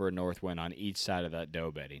wind, one for a north wind on each side of that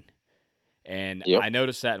doe bedding. And I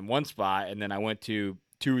noticed that in one spot, and then I went to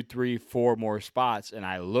 2, 3, 4 more spots, and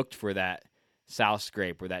I looked for that south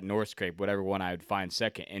scrape or that north scrape, whatever one I would find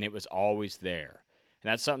second, and it was always there.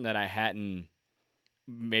 And that's something that I hadn't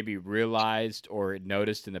maybe realized or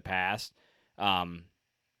noticed in the past.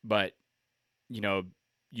 But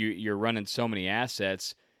you're running so many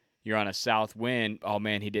assets. You're on a south wind. Oh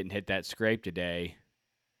man, he didn't hit that scrape today.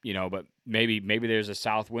 But maybe there's a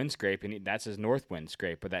south wind scrape, and that's his north wind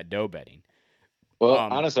scrape or that doe bedding. Well,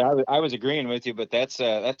 honestly, I was agreeing with you, but that's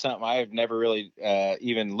something I've never really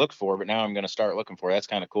even looked for, but now I'm going to start looking for. That's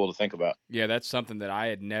kind of cool to think about. Yeah, that's something that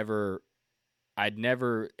I'd never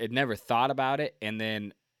thought about it. And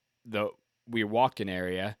then we walked an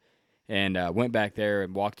area and went back there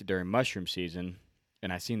and walked it during mushroom season,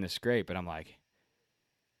 and I seen the scrape, and I'm like,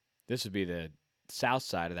 this would be the south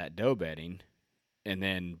side of that doe bedding. And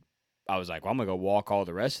then I was like, well, I'm going to go walk all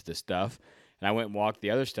the rest of this stuff. And I went and walked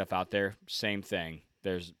the other stuff out there. Same thing.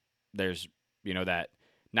 There's that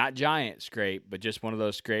not giant scrape, but just one of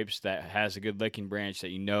those scrapes that has a good licking branch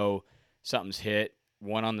that something's hit.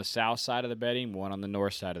 One on the south side of the bedding, one on the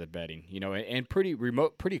north side of the bedding. And pretty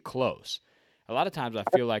remote, pretty close. A lot of times I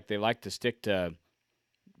feel like they like to stick to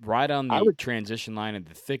right on the transition line of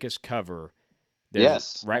the thickest cover.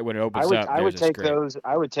 Yes, right when it opens up. I would take those.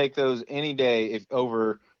 I would take those any day if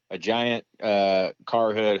over a giant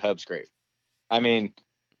car hood hub scrape. I mean,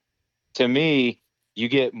 to me, you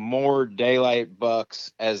get more daylight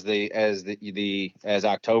bucks as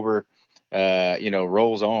October,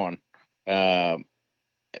 rolls on. And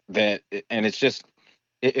it's just,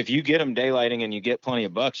 if you get them daylighting and you get plenty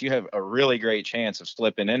of bucks, you have a really great chance of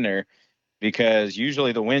slipping in there, because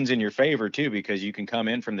usually the wind's in your favor too, because you can come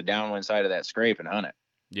in from the downwind side of that scrape and hunt it.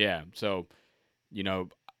 Yeah. So,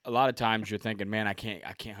 a lot of times you're thinking, man, I can't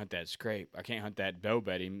hunt that scrape. I can't hunt that doe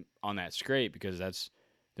bedding on that scrape because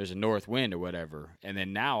there's a north wind or whatever. And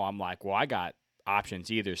then now I'm like, well, I got options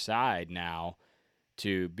either side now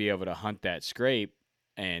to be able to hunt that scrape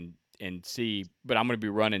and see, but I'm going to be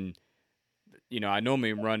running, I normally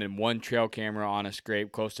am running one trail camera on a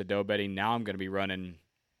scrape close to doe bedding. Now I'm going to be running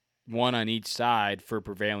one on each side for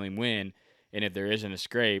prevailing wind. And if there isn't a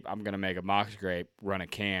scrape, I'm going to make a mock scrape, run a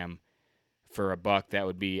cam for a buck that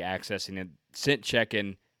would be accessing and scent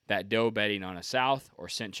checking that doe bedding on a south or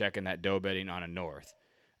scent checking that doe bedding on a north.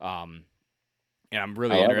 And I'm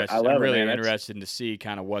really interested to see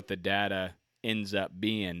kind of what the data ends up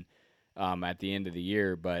being at the end of the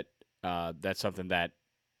year. But that's something that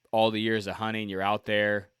all the years of hunting, you're out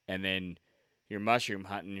there, and then you're mushroom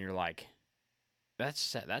hunting, you're like, that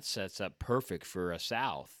sets up perfect for a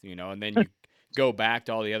south, and then you go back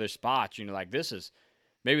to all the other spots, like, this is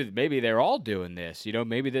maybe they're all doing this,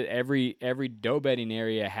 maybe that every doe bedding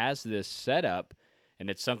area has this setup,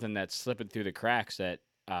 and it's something that's slipping through the cracks that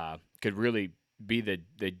could really be the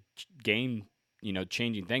game,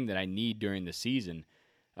 changing thing that I need during the season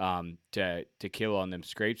to kill on them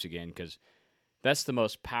scrapes again, because that's the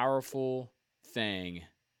most powerful thing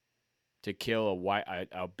to kill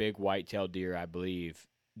a big white-tailed deer, I believe,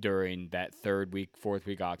 during that 3rd week, 4th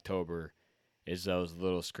week October, is those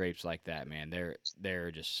little scrapes like that, man.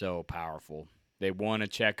 They're just so powerful. They want to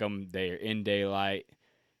check them. They're in daylight.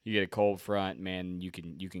 You get a cold front, man, you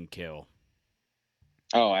can kill.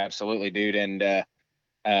 Oh, absolutely, dude. And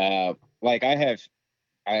I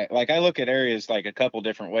look at areas like a couple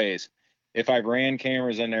different ways. If I've ran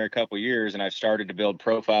cameras in there a couple years and I've started to build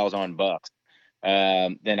profiles on bucks,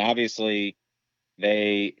 then obviously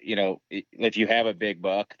if you have a big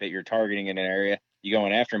buck that you're targeting in an area, you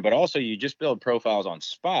going after them, but also you just build profiles on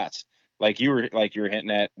spots like you were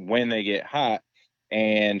hinting at when they get hot.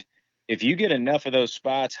 And if you get enough of those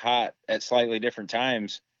spots hot at slightly different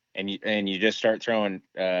times, and you just start throwing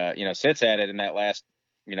sits at it in that last,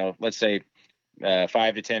 let's say 5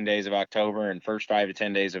 to 10 days of October and first 5 to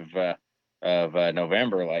 10 days of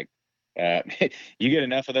November, you get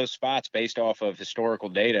enough of those spots based off of historical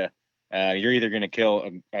data, you're either going to kill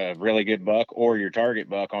a really good buck or your target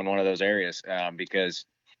buck on one of those areas, because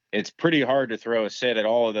it's pretty hard to throw a sit at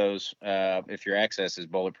all of those if your access is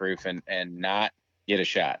bulletproof and not get a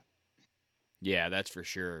shot. Yeah, that's for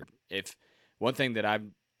sure. If one thing that I've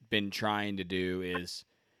been trying to do is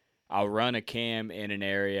I'll run a cam in an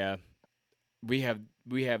area. We have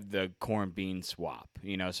the corn bean swap,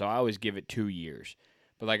 so I always give it 2 years.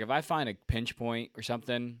 But if I find a pinch point or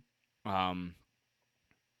something, I'll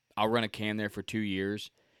run a cam there for 2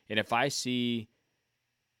 years. And if I see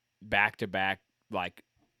back to back,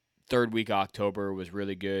 3rd week October was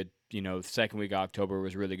really good, 2nd week October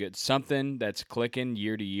was really good, something that's clicking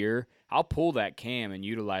year to year, I'll pull that cam and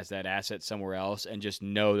utilize that asset somewhere else and just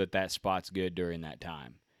know that spot's good during that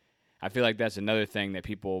time. I feel like that's another thing that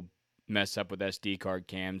people mess up with SD card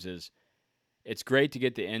cams is it's great to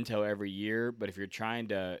get the intel every year, but if you're trying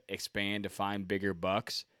to expand to find bigger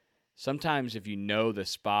bucks, sometimes if you know the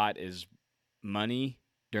spot is money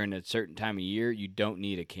during a certain time of year, you don't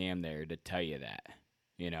need a cam there to tell you that,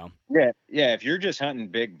 Yeah. If you're just hunting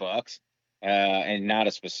big bucks and not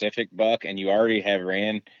a specific buck, and you already have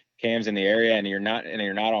ran cams in the area, and you're not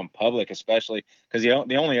on public, especially because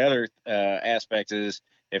the only other aspect is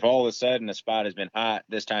if all of a sudden the spot has been hot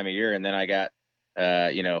this time of year, and then I got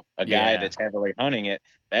a guy that's heavily hunting it,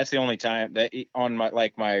 that's the only time that on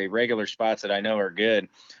my regular spots that I know are good,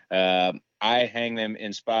 I hang them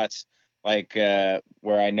in spots where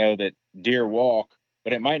I know that deer walk,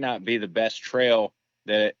 but it might not be the best trail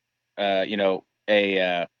that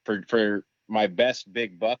for my best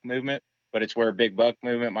big buck movement, but it's where big buck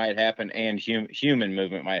movement might happen and human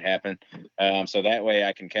movement might happen, so that way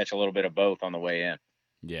I can catch a little bit of both on the way in.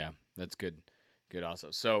 Yeah, that's good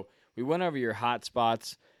also. So we went over your hot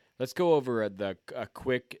spots. Let's go over a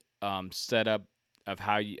quick setup of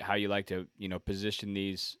how you like to position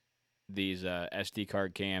these SD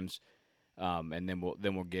card cams, and then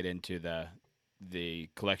we'll get into the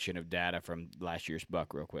collection of data from last year's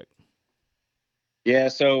buck real quick. Yeah,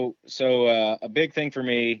 so a big thing for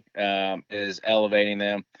me is elevating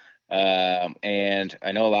them, and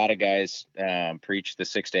I know a lot of guys preach the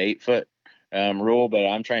 6 to 8 foot rule, but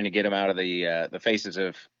I'm trying to get them out of the faces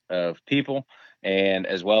of people and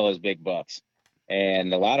as well as big bucks.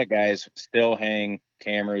 And a lot of guys still hang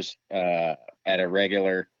cameras at a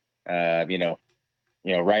regular, right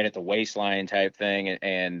at the waistline type thing.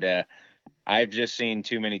 And I've just seen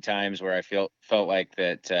too many times where I felt like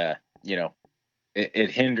that,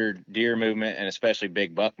 it hindered deer movement and especially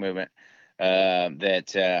big buck movement,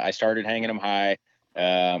 that I started hanging them high,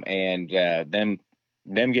 and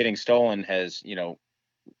them getting stolen has,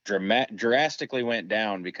 drastically went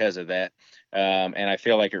down because of that. And I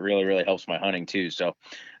feel like it really, really helps my hunting too. So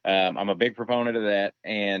I'm a big proponent of that.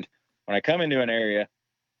 And when I come into an area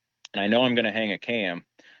and I know I'm going to hang a cam,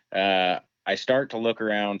 I start to look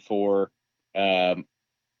around for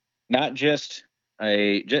not just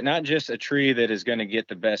a tree that is going to get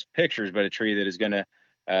the best pictures, but a tree that is going to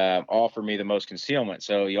offer me the most concealment.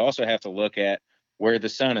 So you also have to look at where the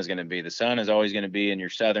sun is going to be. The sun is always going to be in your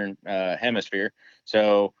southern hemisphere.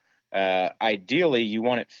 So ideally, you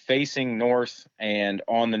want it facing north and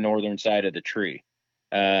on the northern side of the tree.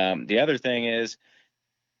 The other thing is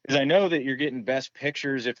I know that you're getting best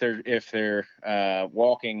pictures if they're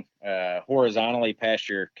walking horizontally past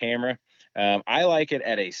your camera. I like it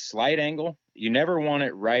at a slight angle. You never want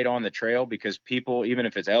it right on the trail because people, even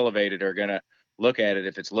if it's elevated, are going to look at it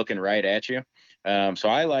if it's looking right at you. So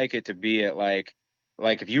I like it to be at like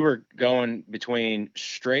if you were going between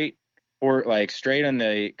straight or like straight on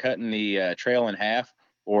the cutting the trail in half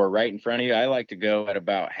or right in front of you, I like to go at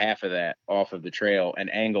about half of that off of the trail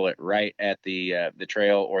and angle it right at the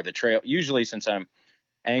trail or the trail. Usually, since I'm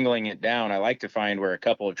angling it down, I like to find where a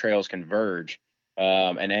couple of trails converge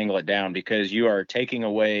and angle it down, because you are taking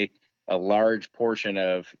away a large portion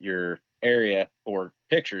of your area for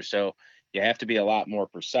pictures. So you have to be a lot more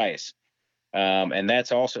precise. And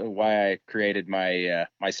that's also why I created my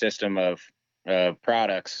my system of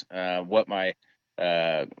products, what my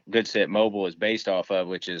Good Sit Mobile is based off of,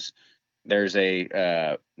 which is there's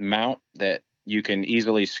a mount that you can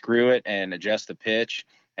easily screw it and adjust the pitch.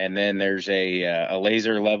 And then there's a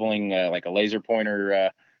laser leveling, like a laser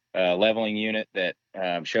pointer leveling unit that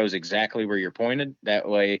shows exactly where you're pointed. That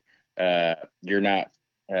way you're not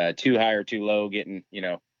too high or too low, getting,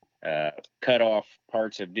 cut off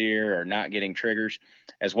parts of deer or not getting triggers,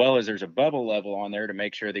 as well as there's a bubble level on there to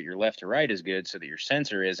make sure that your left to right is good so that your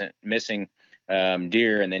sensor isn't missing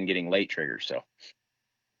deer and then getting late triggers. So.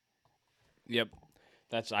 Yep.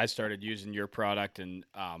 I started using your product and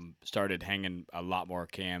started hanging a lot more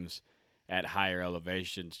cams at higher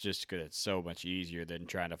elevations, just because it's so much easier than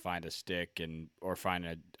trying to find a stick or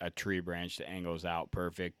find a tree branch that angles out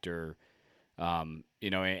perfect, or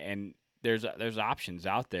and there's options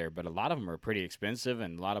out there, but a lot of them are pretty expensive,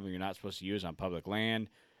 and a lot of them you're not supposed to use on public land.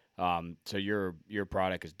 So your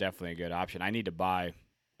product is definitely a good option. I need to buy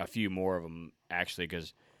a few more of them, actually,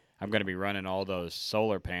 because I'm going to be running all those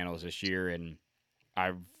solar panels this year, and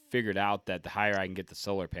I've figured out that the higher I can get the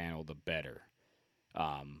solar panel, the better,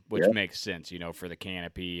 which makes sense, for the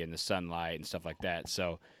canopy and the sunlight and stuff like that.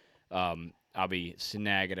 So I'll be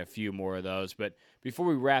snagging a few more of those. But before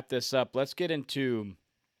we wrap this up, let's get into,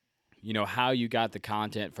 how you got the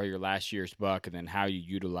content for your last year's buck and then how you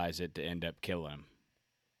utilize it to end up killing him.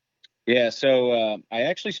 Yeah, so I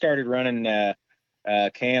actually started running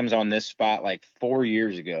cams on this spot like 4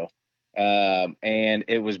 years ago. And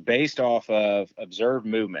it was based off of observed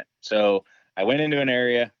movement. So I went into an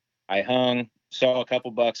area, I hung, saw a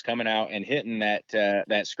couple bucks coming out and hitting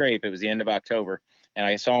that scrape. It was the end of October, and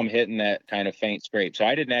I saw them hitting that kind of faint scrape. So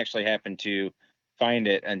I didn't actually happen to find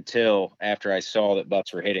it until after I saw that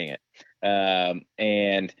bucks were hitting it.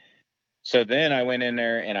 And so then I went in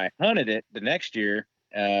there and I hunted it the next year.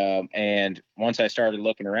 And once I started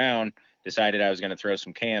looking around, decided I was going to throw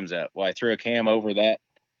some cams up. Well, I threw a cam over that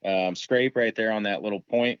scrape right there on that little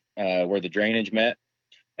point where the drainage met.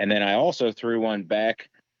 And then I also threw one back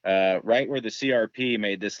right where the CRP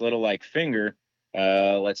made this little like finger.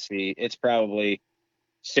 Let's see, it's probably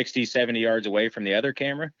 60, 70 yards away from the other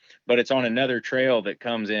camera, but it's on another trail that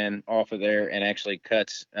comes in off of there and actually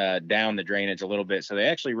cuts down the drainage a little bit. So they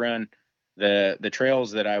actually run the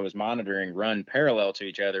trails that I was monitoring run parallel to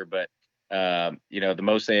each other, but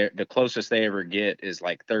the closest they ever get is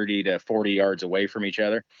like 30 to 40 yards away from each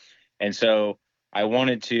other. And so I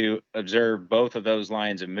wanted to observe both of those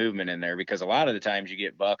lines of movement in there, because a lot of the times you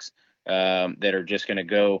get bucks that are just going to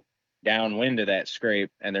go downwind of that scrape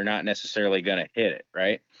and they're not necessarily going to hit it.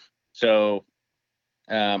 Right. So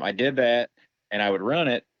I did that and I would run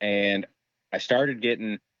it, and I started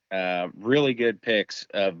getting really good picks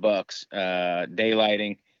of bucks,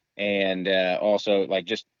 daylighting, and also like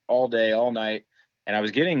just all day, all night. And I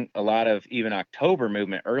was getting a lot of even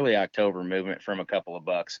early October movement from a couple of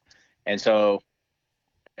bucks. And so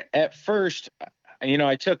at first,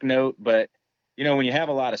 I took note, but when you have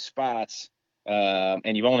a lot of spots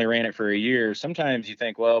and you've only ran it for a year, sometimes you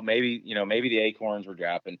think, well, maybe the acorns were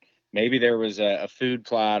dropping. Maybe there was a food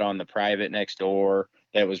plot on the private next door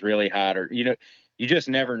that was really hot, or, you just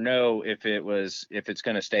never know if it's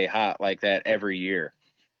going to stay hot like that every year.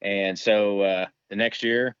 And so the next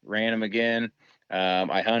year ran them again.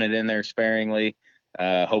 I hunted in there sparingly,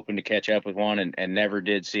 hoping to catch up with one, and never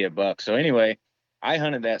did see a buck. So anyway, I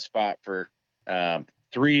hunted that spot for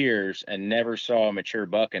 3 years and never saw a mature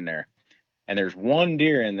buck in there. And there's one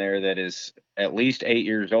deer in there that is at least 8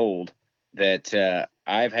 years old that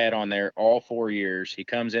I've had on there all 4 years. He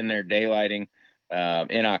comes in there daylighting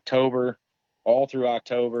in October, all through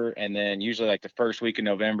October, and then usually like the first week of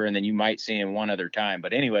November, and then you might see him one other time.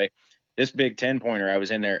 But anyway, this big 10-pointer, I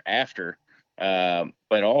was in there after,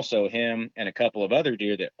 but also him and a couple of other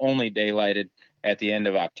deer that only daylighted at the end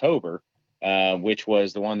of October, which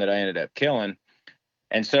was the one that I ended up killing.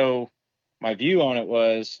 And so my view on it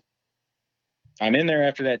was, I'm in there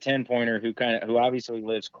after that 10-pointer who obviously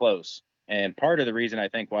lives close. And part of the reason I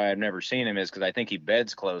think why I've never seen him is because I think he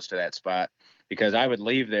beds close to that spot, because I would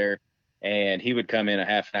leave there and he would come in a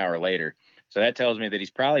half an hour later. So that tells me that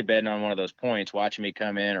he's probably bedding on one of those points, watching me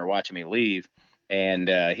come in or watching me leave. And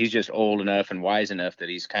he's just old enough and wise enough that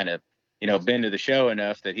he's kind of been to the show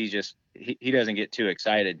enough that he doesn't get too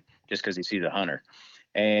excited just because he sees a hunter.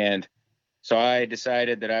 And so I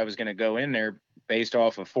decided that I was going to go in there based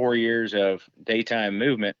off of 4 years of daytime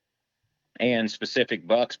movement and specific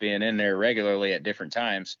bucks being in there regularly at different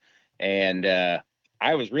times. And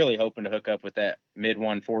I was really hoping to hook up with that mid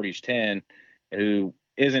 140s 10 who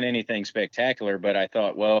isn't anything spectacular, but I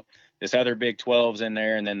thought, well, this other big 12's in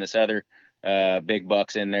there and then this other big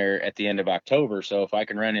buck's in there at the end of October. So if I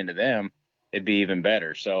can run into them, it'd be even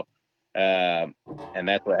better. So, and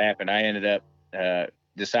that's what happened. I ended up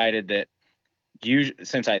decided that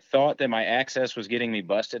since I thought that my access was getting me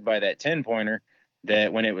busted by that 10-pointer,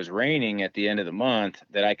 that when it was raining at the end of the month,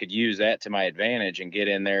 that I could use that to my advantage and get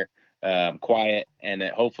in there quiet, and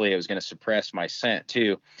that hopefully it was going to suppress my scent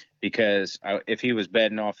too, because if he was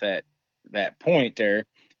bedding off that point there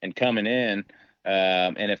and coming in,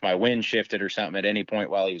 and if my wind shifted or something at any point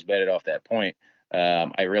while he was bedded off that point,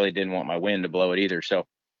 I really didn't want my wind to blow it either. So,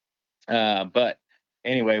 but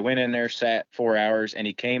anyway, went in there, sat 4 hours, and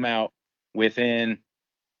he came out within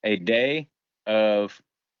a day of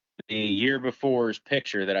the year before's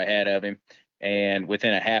picture that I had of him, and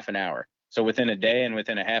within a half an hour. So within a day and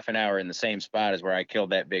within a half an hour in the same spot is where I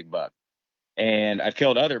killed that big buck. And I've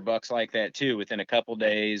killed other bucks like that too, within a couple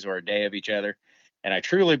days or a day of each other. And I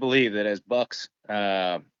truly believe that as bucks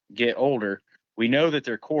get older, we know that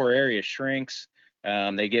their core area shrinks.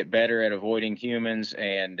 They get better at avoiding humans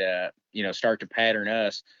and, start to pattern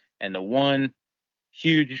us. And the one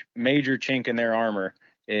huge major chink in their armor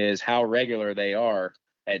is how regular they are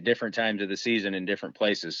at different times of the season in different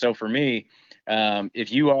places. So for me, if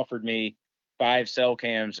you offered me 5 cell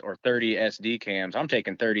cams or 30 SD cams, I'm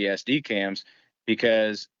taking 30 SD cams,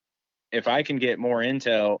 because if I can get more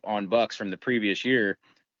intel on bucks from the previous year,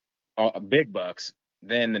 big bucks,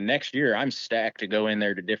 then the next year I'm stacked to go in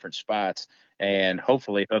there to different spots and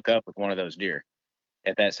hopefully hook up with one of those deer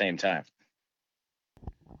at that same time.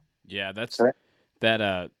 Yeah, that's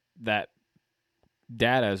that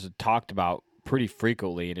data is talked about pretty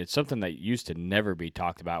frequently, and it's something that used to never be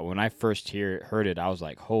talked about. When I first heard it, I was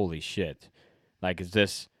like, holy shit. Like, is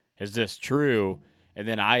this true? And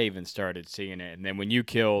then I even started seeing it. And then when you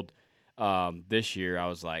killed this year, I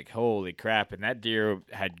was like, holy crap. And that deer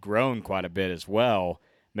had grown quite a bit as well.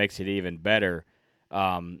 Makes it even better.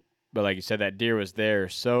 But like you said, that deer was there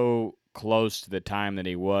so close to the time that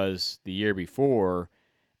he was the year before.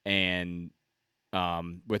 And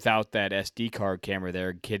without that SD card camera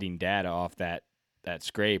there getting data off that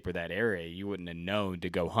scrape or that area, you wouldn't have known to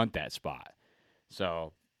go hunt that spot.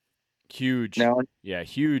 So huge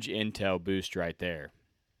intel boost right there.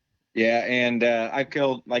 Yeah, and I've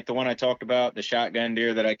killed, like the one I talked about, the shotgun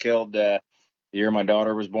deer that I killed the year my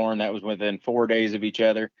daughter was born. That was within 4 days of each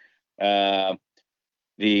other. What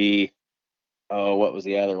was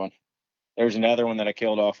the other one? There's another one that I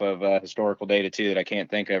killed off of historical data too that I can't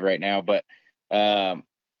think of right now. But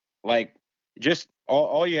just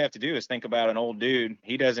all you have to do is think about an old dude.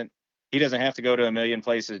 He doesn't have to go to a million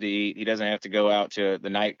places to eat. He doesn't have to go out to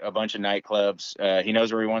a bunch of nightclubs. He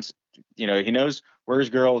knows where he wants, he knows where his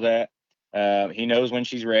girl's at. He knows when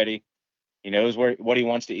she's ready. He knows what he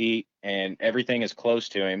wants to eat, and everything is close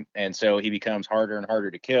to him. And so he becomes harder and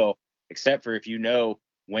harder to kill, except for if you know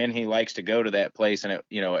when he likes to go to that place and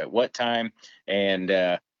at what time, and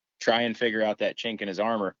try and figure out that chink in his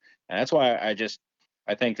armor. And that's why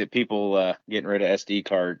I think that people getting rid of SD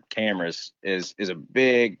card cameras is a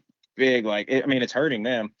big, it's hurting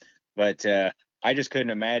them, but I just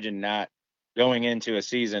couldn't imagine not going into a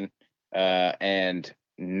season and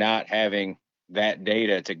not having that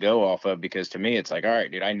data to go off of, because to me, it's like, all right,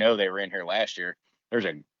 dude, I know they were in here last year. There's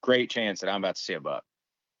a great chance that I'm about to see a buck.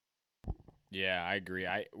 Yeah, I agree.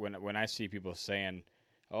 When I see people saying,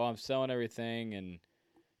 oh, I'm selling everything and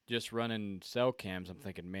just running cell cams, I'm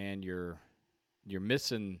thinking, man, you're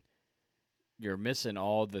missing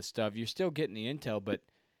all the stuff. You're still getting the intel, but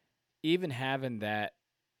even having that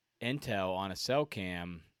intel on a cell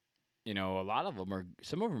cam,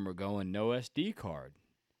 some of them are going no SD card.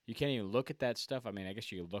 You can't even look at that stuff. I mean, I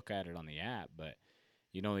guess you can look at it on the app, but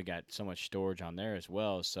you only got so much storage on there as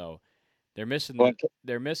well. So they're missing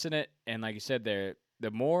it. And like you said, the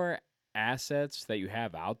more assets that you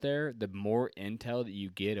have out there, the more intel that you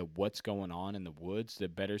get of what's going on in the woods, the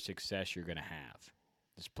better success you're going to have.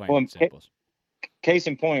 Just plain and simple. Case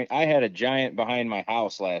in point, I had a giant behind my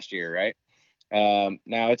house last year, right?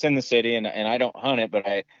 Now it's in the city, and I don't hunt it, but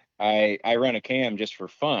I run a cam just for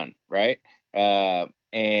fun, right?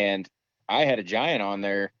 And I had a giant on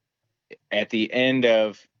there at the end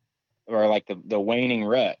of, or like the waning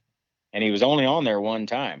rut, and he was only on there one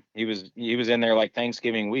time. He was in there like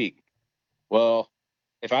Thanksgiving week. Well,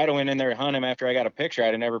 if I'd have went in there and hunt him after I got a picture,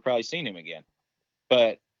 I'd have never probably seen him again.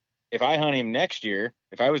 But if I hunt him next year,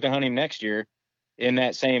 if I was to hunt him next year in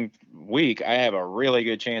that same week, I have a really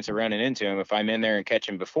good chance of running into him if I'm in there and catch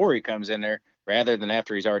him before he comes in there rather than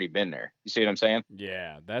after he's already been there. You see what I'm saying?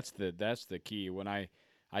 Yeah, that's the key. When I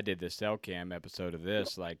did the cell cam episode of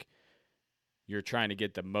this, like, you're trying to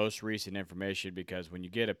get the most recent information, because when you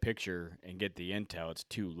get a picture and get the intel, it's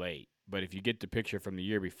too late. But if you get the picture from the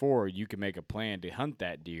year before, you can make a plan to hunt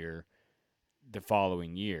that deer the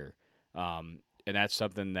following year. And that's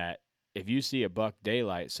something that if you see a buck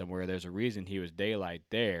daylight somewhere, there's a reason he was daylight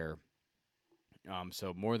there.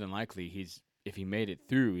 So more than likely, if he made it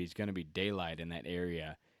through, he's going to be daylight in that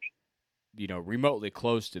area, remotely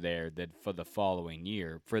close to there that for the following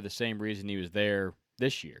year, for the same reason he was there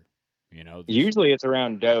this year. Usually it's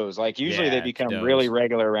around does. Like usually they become really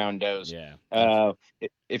regular around does. Yeah.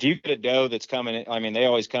 If you get a doe that's coming in, I mean, they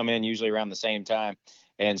always come in usually around the same time.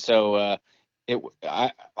 And so,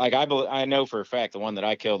 I know for a fact the one that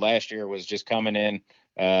I killed last year was just coming in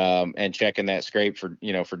and checking that scrape for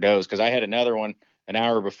does, because I had another one an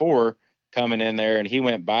hour before coming in there and he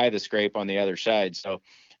went by the scrape on the other side. So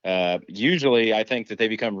usually I think that they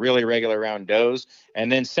become really regular around does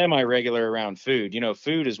and then semi-regular around food.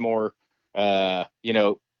 Food is more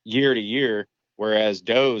year to year, whereas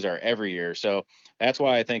does are every year. So that's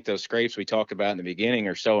why I think those scrapes we talked about in the beginning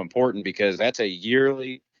are so important, because that's a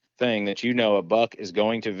yearly thing that a buck is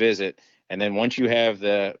going to visit. And then once you have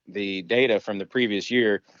the data from the previous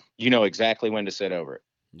year, you know exactly when to sit over it.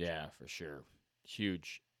 Yeah, for sure.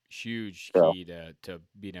 Huge key to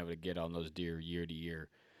being able to get on those deer year to year.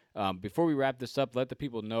 Before we wrap this up, let the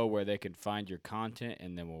people know where they can find your content,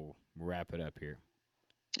 and then we'll wrap it up here.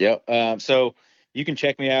 Yep. So you can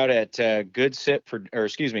check me out at Good Sit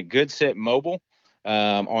Mobile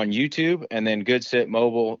on YouTube, and then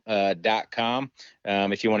goodsitmobile.com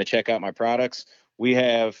if you want to check out my products. We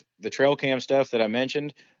have the trail cam stuff that I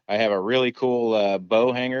mentioned. I have a really cool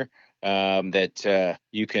bow hanger that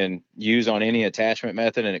you can use on any attachment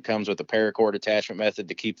method, and it comes with a paracord attachment method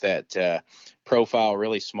to keep that profile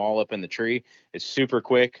really small up in the tree. It's super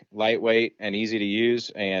quick, lightweight, and easy to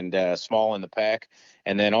use, and small in the pack.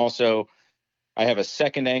 And then also I have a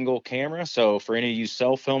second angle camera. So for any of you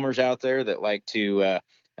self filmers out there that like to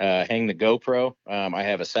hang the GoPro, I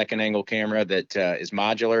have a second angle camera that is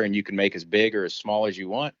modular, and you can make as big or as small as you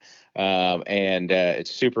want. And it's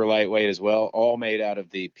super lightweight as well, all made out of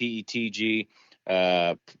the PETG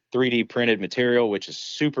 3D printed material, which is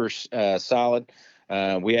super solid.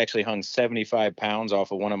 We actually hung 75 pounds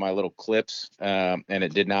off of one of my little clips, and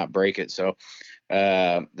it did not break it. So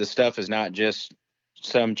the stuff is not just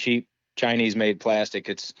some cheap Chinese made plastic.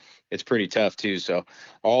 It's pretty tough too. So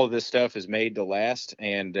all of this stuff is made to last,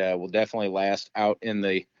 and will definitely last out in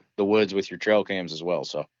the woods with your trail cams as well.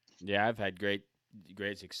 So yeah, I've had great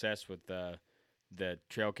success with the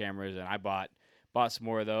trail cameras, and I bought some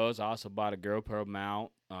more of those. I also bought a GoPro mount,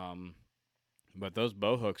 but those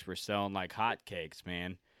bow hooks were selling like hotcakes,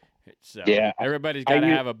 man. So yeah, everybody's got to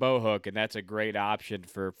have a bow hook, and that's a great option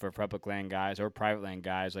for public land guys or private land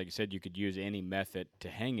guys. Like you said, you could use any method to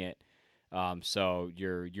hang it. So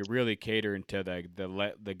you're really catering to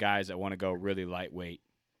the guys that want to go really lightweight.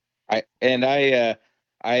 I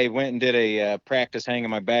went and did a practice hang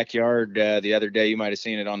in my backyard the other day. You might have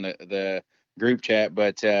seen it on the group chat,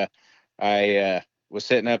 but I was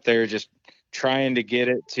sitting up there just trying to get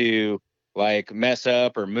it to like mess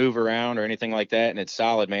up or move around or anything like that. And it's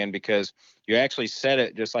solid, man, because you actually set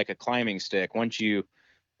it just like a climbing stick. Once you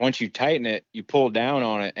tighten it, you pull down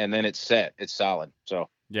on it, and then it's set. It's solid. So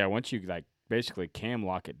yeah, once you like basically cam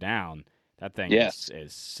lock it down, that thing is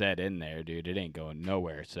set in there, dude. It ain't going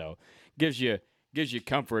nowhere. So gives you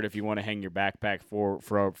comfort if you want to hang your backpack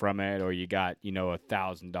from it, or you got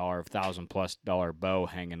 $1,000+ bow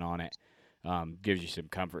hanging on it. Gives you some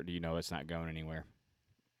comfort. It's not going anywhere.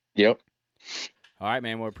 Yep. All right,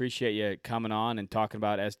 man. Well, appreciate you coming on and talking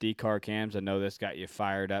about SD card cams. I know this got you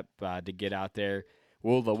fired up to get out there.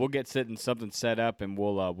 We'll get something set up, and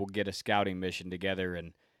we'll get a scouting mission together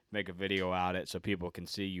and make a video out it so people can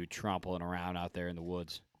see you trampling around out there in the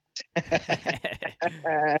woods. That's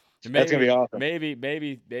gonna be awesome.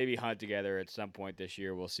 Maybe hunt together at some point this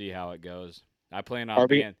year. We'll see how it goes. I plan on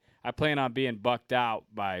being bucked out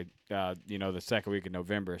by the second week of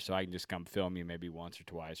November, so I can just come film you maybe once or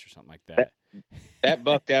twice or something like that. That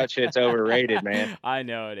bucked out shit's overrated, man. I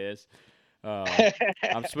know it is.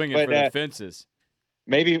 I'm swinging for the fences.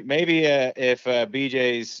 Maybe if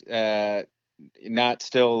BJ's not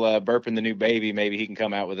still burping the new baby, maybe he can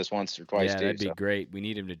come out with us once or twice. Yeah, too, that'd be great. We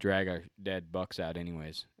need him to drag our dead bucks out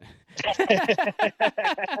anyways.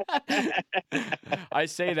 I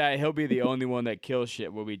say that he'll be the only one that kills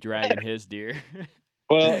shit. We'll be dragging his deer.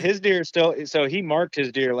 Well, his deer so he marked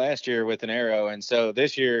his deer last year with an arrow, and so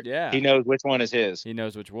this year he knows which one is his. He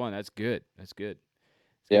knows which one. That's good. That's good.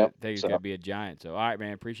 Yeah, I think he's gonna be a giant. So all right,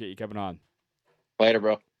 man, appreciate you coming on. Later,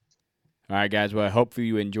 bro. All right, guys. Well, hopefully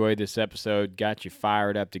you enjoyed this episode. Got you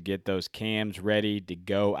fired up to get those cams ready to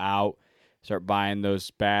go out. Start buying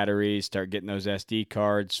those batteries. Start getting those SD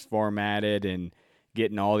cards formatted and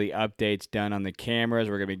getting all the updates done on the cameras.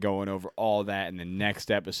 We're going to be going over all that in the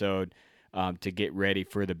next episode to get ready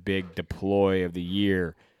for the big deploy of the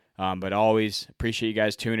year. But always appreciate you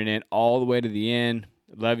guys tuning in all the way to the end.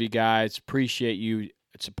 Love you guys. Appreciate you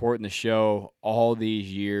supporting the show all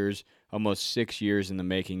these years. Almost 6 years in the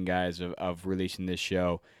making, guys, of releasing this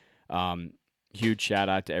show. Huge shout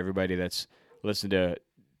out to everybody that's listened to,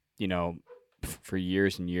 for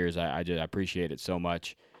years and years. I just appreciate it so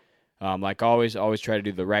much. Like always try to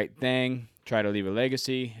do the right thing. Try to leave a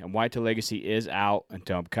legacy. And Whitetail Legacy is out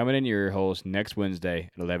until I'm coming in your ear holes next Wednesday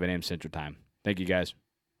at 11 a.m. Central Time. Thank you, guys.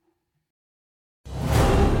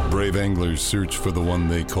 Brave anglers search for the one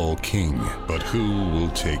they call king, but who will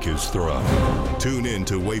take his throne? Tune in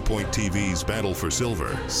to Waypoint TV's Battle for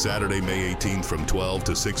Silver, Saturday, May 18th from 12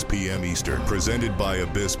 to 6 p.m. Eastern, presented by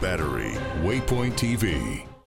Abyss Battery. Waypoint TV.